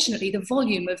 fortunately, the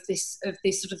volume of this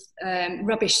sort of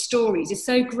rubbish stories is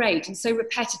so great and so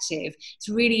repetitive. It's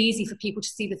really easy for people to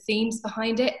see the themes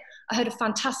behind it. I heard a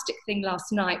fantastic thing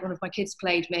last night. One of my kids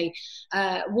played me,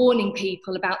 warning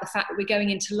people about the fact that we're going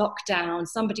into lockdown.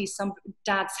 Some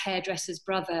dad's hairdresser's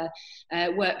brother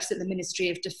works at the Ministry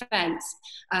of Defence,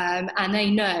 and they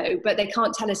know, but they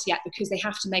can't tell us yet because they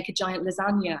have to make a giant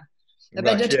lasagna. Right,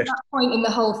 but at that point in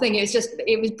the whole thing,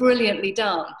 it was brilliantly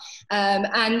done.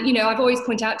 And, you know, I've always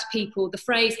pointed out to people the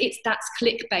phrase, that's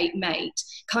clickbait, mate,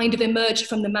 kind of emerged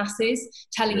from the masses,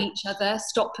 telling each other,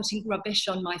 stop putting rubbish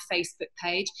on my Facebook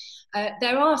page.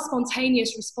 There are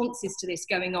spontaneous responses to this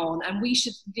going on, and we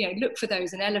should, you know, look for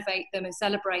those and elevate them and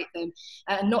celebrate them,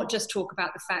 and not just talk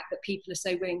about the fact that people are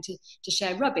so willing to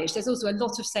share rubbish. There's also a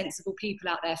lot of sensible people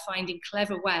out there finding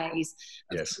clever ways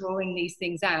of drawing these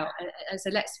things out. And so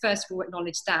let's first of all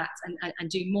acknowledge that and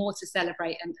do more to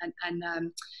celebrate and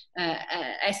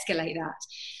escalate that.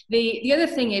 The other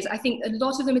thing is, I think a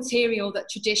lot of the material that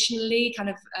traditionally kind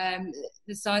of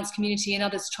the science community and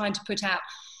others trying to put out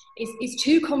is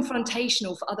too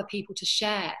confrontational for other people to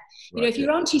share. You know, if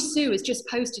your Auntie Sue has just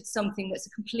posted something that's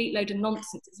a complete load of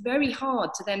nonsense, it's very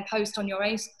hard to then post on your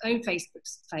own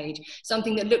Facebook page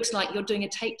something that looks like you're doing a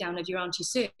takedown of your Auntie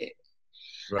Sue.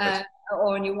 Right.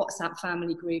 Or in your WhatsApp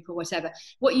family group or whatever.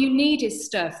 What you need is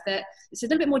stuff that it's a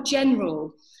little bit more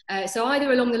general. So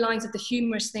either along the lines of the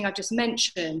humorous thing I've just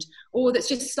mentioned, or that's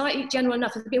just slightly general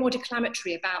enough, a bit more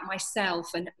declamatory about myself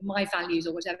and my values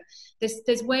or whatever.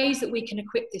 There's ways that we can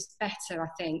equip this better, I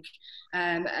think.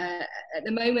 At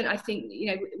the moment, I think, you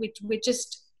know, we're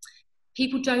just...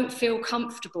 People don't feel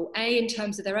comfortable, in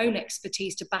terms of their own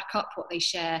expertise to back up what they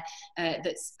share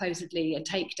that's supposedly a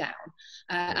takedown,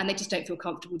 and they just don't feel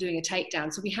comfortable doing a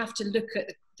takedown. So we have to look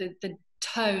at the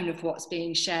tone of what's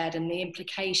being shared and the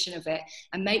implication of it,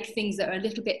 and make things that are a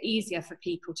little bit easier for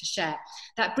people to share.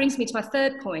 That brings me to my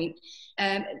third point.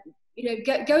 You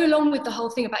know, go along with the whole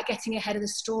thing about getting ahead of the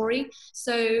story.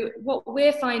 So what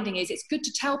we're finding is it's good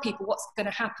to tell people what's going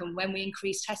to happen when we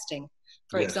increase testing.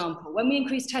 For example, when we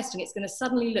increase testing, it's going to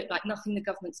suddenly look like nothing the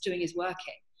government's doing is working.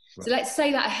 Right. So let's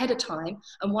say that ahead of time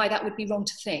and why that would be wrong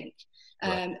to think.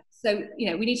 So, you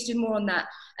know, we need to do more on that.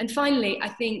 And finally, I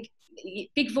think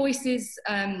big voices,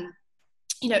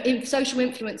 you know, social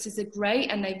influencers are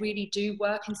great and they really do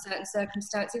work in certain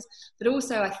circumstances. But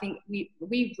also, I think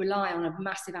we rely on a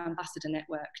massive ambassador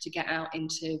network to get out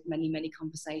into many, many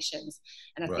conversations.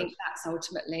 And I think that's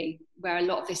ultimately where a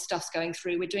lot of this stuff's going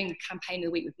through. We're doing the campaign of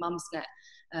the week with Mumsnet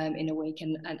in a week.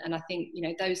 And I think, you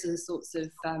know, those are the sorts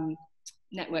of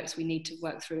networks we need to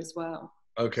work through as well.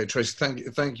 Okay, Tracy,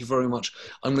 thank you very much.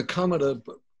 I'm going to come at a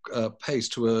pace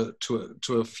to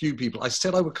a few people. I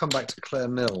said I would come back to Claire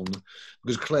Milne,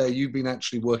 because Claire, you've been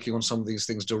actually working on some of these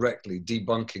things directly,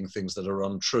 debunking things that are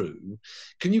untrue.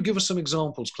 Can you give us some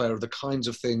examples, Claire, of the kinds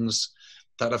of things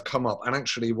that have come up? And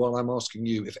actually, while I'm asking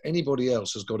you, if anybody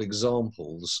else has got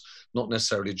examples, not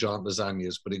necessarily giant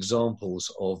lasagnas, but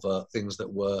examples of things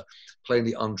that were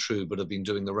plainly untrue but have been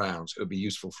doing the rounds, it would be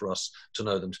useful for us to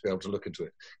know them, to be able to look into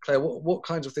it. Claire, what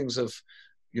kinds of things have,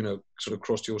 you know, sort of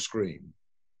crossed your screen?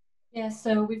 Yeah,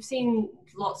 so we've seen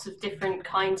lots of different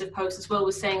kinds of posts. As Will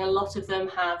was saying, a lot of them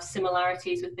have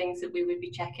similarities with things that we would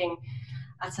be checking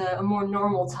at a more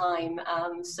normal time.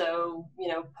 So, you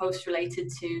know, posts related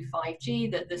to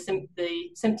 5G, that the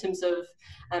symptoms of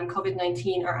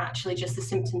COVID-19 are actually just the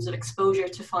symptoms of exposure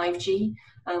to 5G,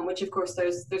 which of course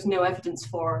there's no evidence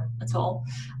for at all.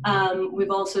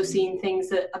 We've also seen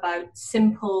things about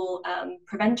simple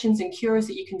preventions and cures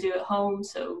that you can do at home.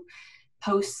 So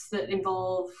posts that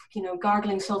involve, you know,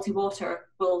 gargling salty water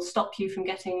will stop you from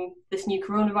getting this new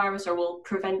coronavirus, or will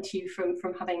prevent you from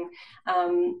having,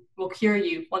 will cure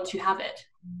you once you have it.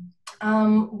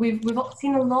 We've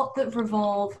seen a lot that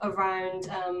revolve around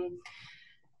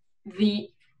the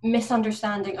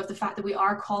misunderstanding of the fact that we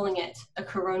are calling it a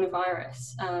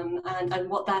coronavirus, and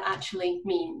what that actually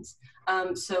means.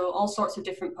 So all sorts of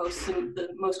different posts, and the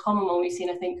most common one we've seen,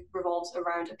 I think, revolves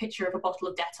around a picture of a bottle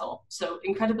of Dettol. So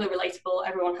incredibly relatable.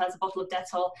 Everyone has a bottle of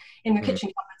Dettol in their kitchen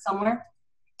cabinet somewhere.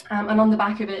 And on the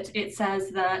back of it, it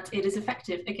says that it is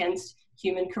effective against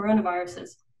human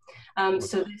coronaviruses.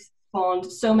 So this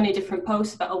spawned so many different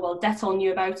posts about, oh, well, Dettol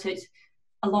knew about it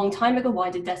a long time ago. Why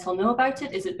did Dettol know about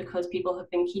it? Is it because people have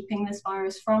been keeping this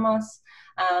virus from us?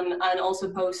 And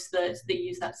also posts that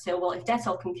use that to say, well, if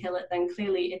Dettol can kill it, then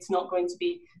clearly it's not going to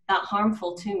be that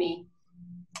harmful to me.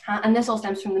 And this all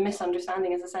stems from the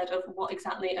misunderstanding, as I said, of what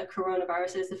exactly a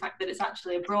coronavirus is, the fact that it's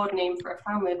actually a broad name for a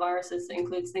family of viruses that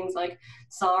includes things like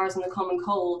SARS and the common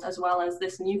cold, as well as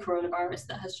this new coronavirus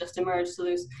that has just emerged. So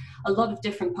there's a lot of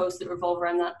different posts that revolve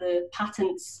around that. The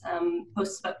patents,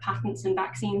 posts about patents and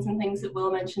vaccines and things that Will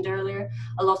mentioned earlier,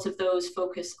 a lot of those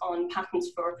focus on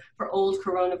patents for old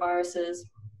coronaviruses,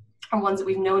 are ones that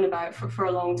we've known about for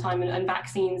a long time, and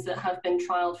vaccines that have been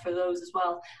trialed for those as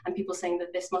well. And people saying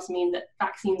that this must mean that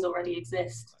vaccines already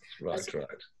exist. Right.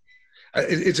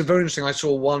 It's a very interesting. I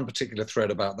saw one particular thread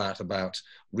about that, about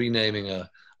renaming a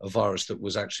virus that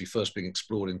was actually first being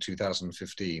explored in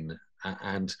 2015,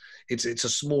 and it's a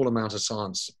small amount of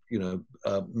science,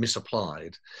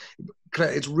 misapplied.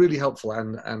 Claire, it's really helpful,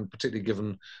 and particularly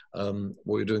given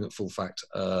what you're doing at Full Fact.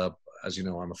 As you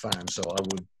know, I'm a fan, so I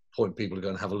would point people to go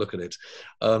and have a look at it.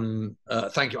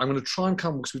 Thank you. I'm going to try and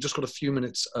come, because we've just got a few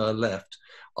minutes left.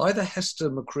 Either Hester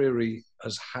McCreary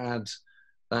has had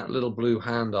that little blue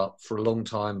hand up for a long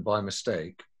time by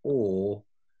mistake, or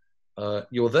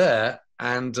you're there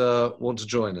and want to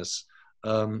join us.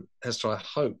 Hester, I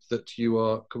hope that you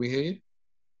are. Can we hear you?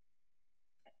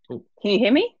 Oh. Can you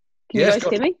hear me? Can yes, you guys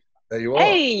hear me? There you are.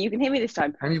 Hey, you can hear me this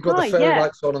time. And you've got the fairy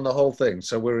lights on and the whole thing,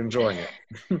 so we're enjoying it.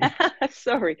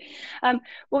 Sorry.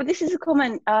 Well, this is a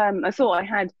comment I thought I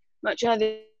had much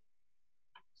earlier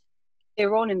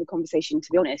on in the conversation, to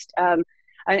be honest. And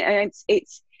I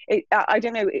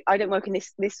don't know, I don't work in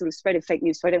this sort of spread of fake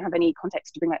news, so I don't have any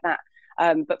context to bring like that.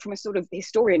 But from a sort of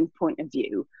historian point of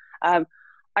view, I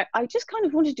just kind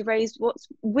of wanted to raise what's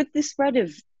with the spread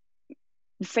of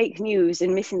fake news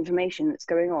and misinformation that's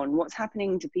going on, what's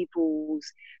happening to people's,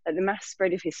 the mass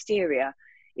spread of hysteria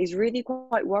is really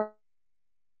quite worrying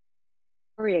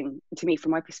to me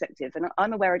from my perspective. And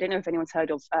I'm aware, I don't know if anyone's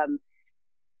heard of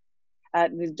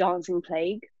the dancing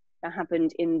plague that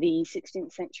happened in the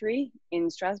 16th century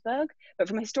in Strasbourg. But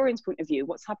from a historian's point of view,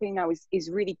 what's happening now is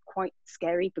really quite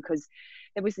scary, because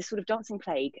there was this sort of dancing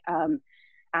plague,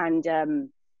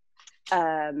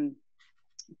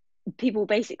 people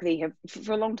basically have,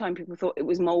 for a long time, people thought it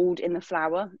was mold in the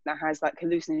flour that has like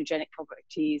hallucinogenic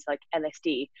properties like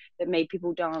LSD that made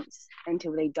people dance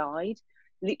until they died,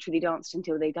 literally danced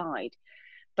until they died.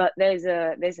 But there's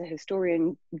a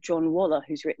historian, John Waller,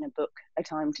 who's written a book, A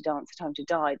Time to Dance, A Time to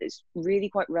Die, that's really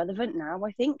quite relevant now,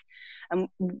 I think. And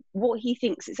what he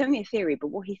thinks, it's only a theory,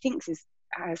 but what he thinks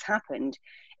has happened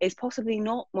is possibly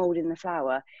not mold in the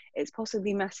flour, it's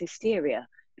possibly mass hysteria,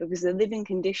 because the living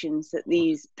conditions that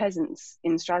these peasants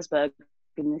in Strasbourg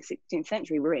in the 16th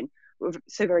century were in were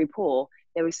so very poor.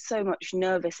 There was so much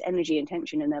nervous energy and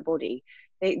tension in their body.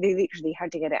 They literally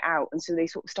had to get it out. And so they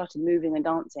sort of started moving and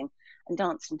dancing and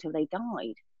danced until they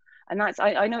died. And that's,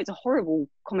 I know it's a horrible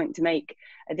comment to make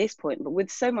at this point, but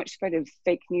with so much spread of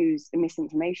fake news and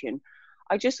misinformation,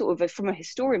 I just sort of, from a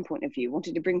historian point of view,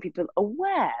 wanted to bring people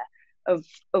aware of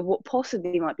what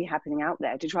possibly might be happening out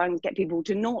there, to try and get people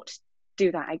to not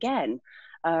do that again.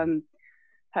 Well,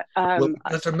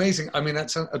 that's amazing. I mean,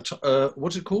 that's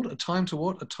what's it called? A time to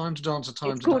what? A time to dance, a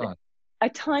time to die. A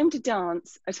time to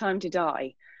dance, a time to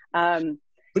die.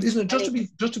 But isn't it,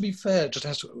 just to be fair, just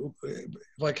has to,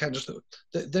 if I can, just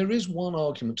there is one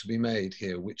argument to be made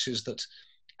here, which is that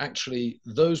actually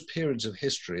those periods of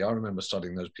history, I remember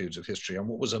studying those periods of history, and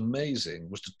what was amazing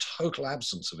was the total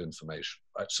absence of information.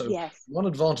 Right? So yes, one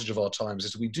advantage of our times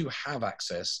is we do have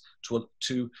access to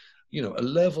a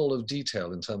level of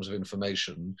detail in terms of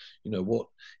information. What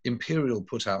Imperial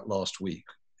put out last week,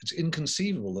 it's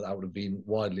inconceivable that would have been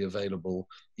widely available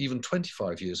even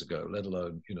 25 years ago, let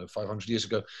alone 500 years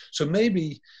ago. So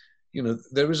maybe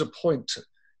there is a point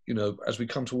as we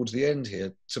come towards the end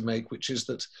here to make, which is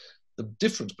that the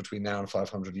difference between now and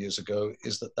 500 years ago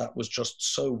is that was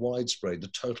just so widespread, the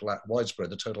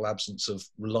total absence of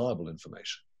reliable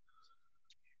information.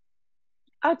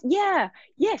 I'd hope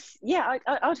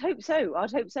so.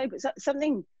 But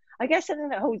something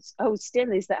that holds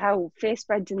still is that how fear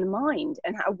spreads in the mind,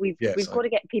 and how we've got to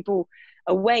get people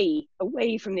away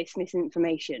from this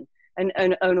misinformation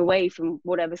and away from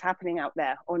whatever's happening out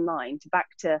there online, to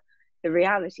back to the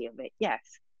reality of it. Yes.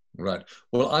 Right.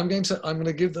 Well, I'm going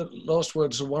to give the last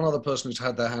word to one other person who's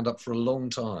had their hand up for a long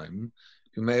time,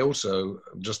 who may also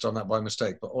have just done that by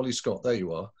mistake. But Ollie Scott, there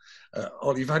you are.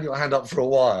 Ollie, you've had your hand up for a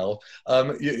while.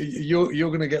 You're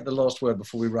going to get the last word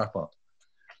before we wrap up.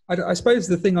 I suppose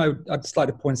the thing I'd just like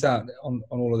to point out on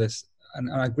all of this, and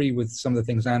I agree with some of the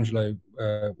things Angelo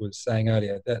was saying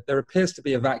earlier, that there appears to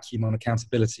be a vacuum on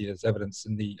accountability, as evidenced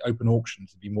in the open auction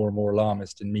to be more and more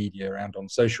alarmist in media and on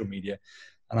social media.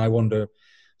 And I wonder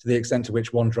to the extent to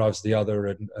which one drives the other,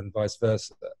 and vice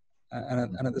versa.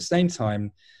 And at the same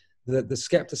time,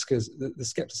 the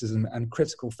skepticism and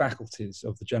critical faculties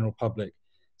of the general public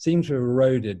seem to have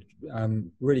eroded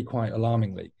really quite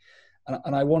alarmingly.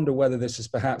 And I wonder whether this is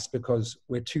perhaps because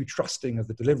we're too trusting of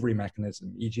the delivery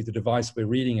mechanism, e.g. the device we're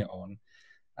reading it on,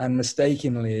 and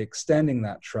mistakenly extending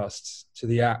that trust to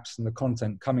the apps and the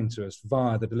content coming to us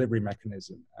via the delivery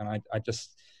mechanism. And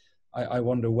I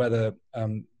wonder whether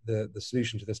the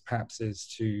solution to this perhaps is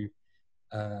to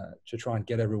try and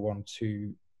get everyone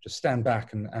to just stand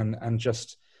back and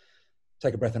just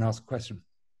take a breath and ask a question.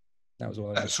 That was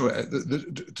all. Sorry,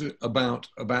 about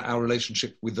our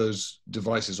relationship with those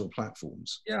devices or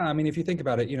platforms. Yeah, I mean, if you think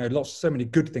about it, so many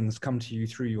good things come to you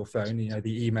through your phone.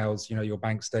 The emails, your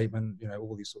bank statement,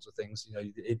 all these sorts of things.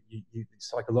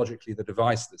 Psychologically, the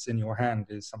device that's in your hand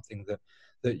is something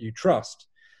that you trust.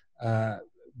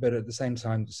 But at the same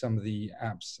time, some of the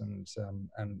apps and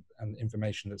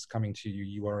information that's coming to you,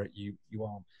 you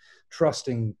are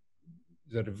trusting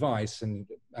the device and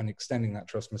extending that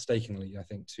trust mistakenly, I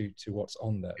think, to what's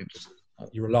on there.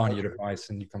 You rely on your device,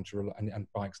 and you come to rely, and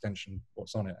by extension,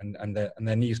 what's on it. And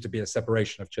there needs to be a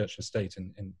separation of church and state,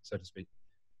 in so to speak.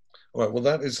 All right. Well,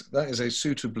 that is a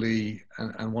suitably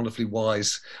and wonderfully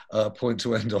wise point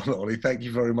to end on, Ollie. Thank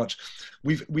you very much.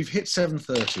 We've hit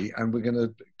 7:30, and we're going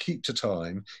to keep to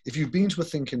time. If you've been to a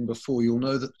ThinkIn before, you'll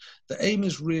know that the aim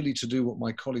is really to do what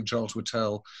my colleague Giles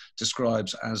Whittell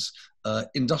describes as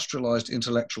industrialized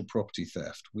intellectual property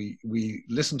theft. We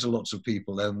listen to lots of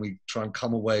people, then we try and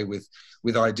come away with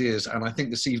ideas. And I think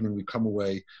this evening we've come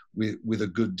away with a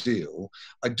good deal.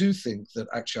 I do think that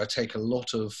actually I take a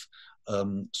lot of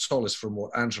solace from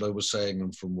what Angelo was saying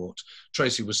and from what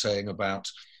Tracy was saying about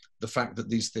the fact that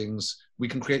these things, we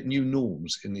can create new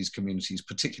norms in these communities,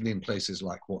 particularly in places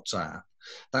like WhatsApp.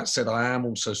 That said, I am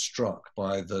also struck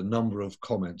by the number of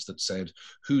comments that said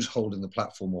who's holding the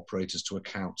platform operators to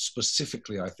account,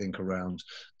 specifically, I think, around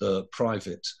the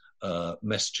private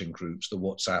messaging groups, the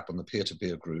WhatsApp and the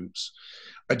peer-to-peer groups.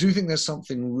 I do think there's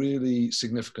something really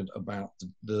significant about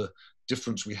the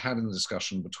difference we had in the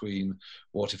discussion between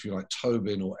what, if you like,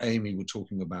 Tobin or Amy were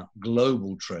talking about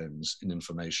global trends in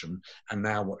information, and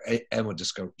now what Emma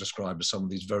described as some of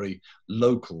these very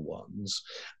local ones.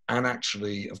 And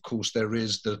actually, of course, there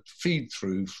is the feed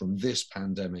through from this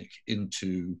pandemic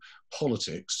into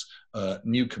politics,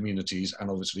 new communities, and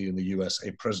obviously in the US,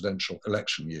 a presidential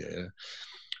election year.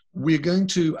 We're going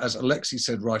to, as Alexi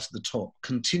said right at the top,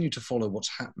 continue to follow what's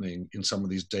happening in some of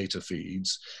these data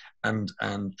feeds and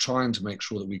trying to make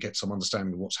sure that we get some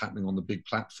understanding of what's happening on the big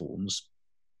platforms.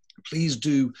 Please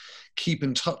do keep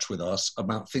in touch with us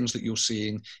about things that you're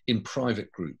seeing in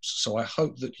private groups. So I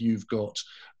hope that you've got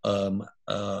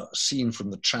seen from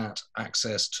the chat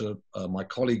access to my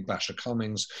colleague Basha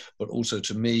Cummings, but also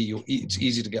to me. It's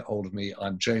easy to get hold of me.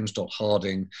 I'm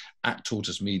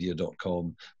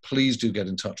james.harding@tortoisemedia.com. Please do get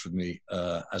in touch with me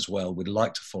as well. We'd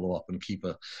like to follow up and keep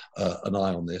an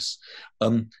eye on this.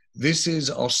 This is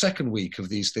our second week of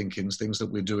these ThinkIns, things that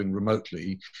we're doing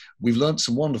remotely. We've learned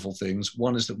some wonderful things.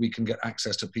 One is that we can get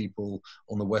access to people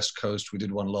on the West Coast. We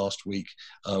did one last week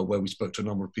where we spoke to a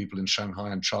number of people in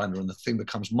Shanghai and China, and the thing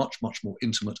becomes much, much more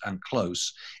intimate and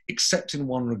close, except in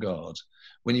one regard.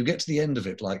 When you get to the end of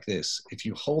it like this, if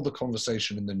you hold the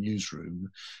conversation in the newsroom,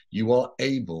 you are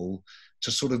able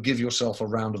to sort of give yourself a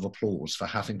round of applause for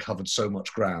having covered so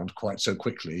much ground quite so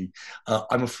quickly.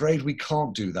 I'm afraid we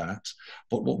can't do that,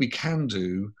 but what we can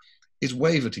do is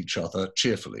wave at each other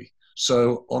cheerfully.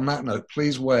 So on that note,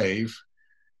 please wave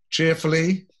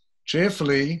cheerfully,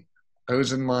 cheerfully. Who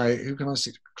can I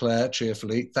see? Claire,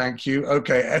 cheerfully. Thank you.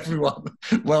 Okay, everyone,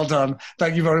 well done.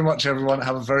 Thank you very much, everyone.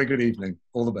 Have a very good evening.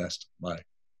 All the best. Bye.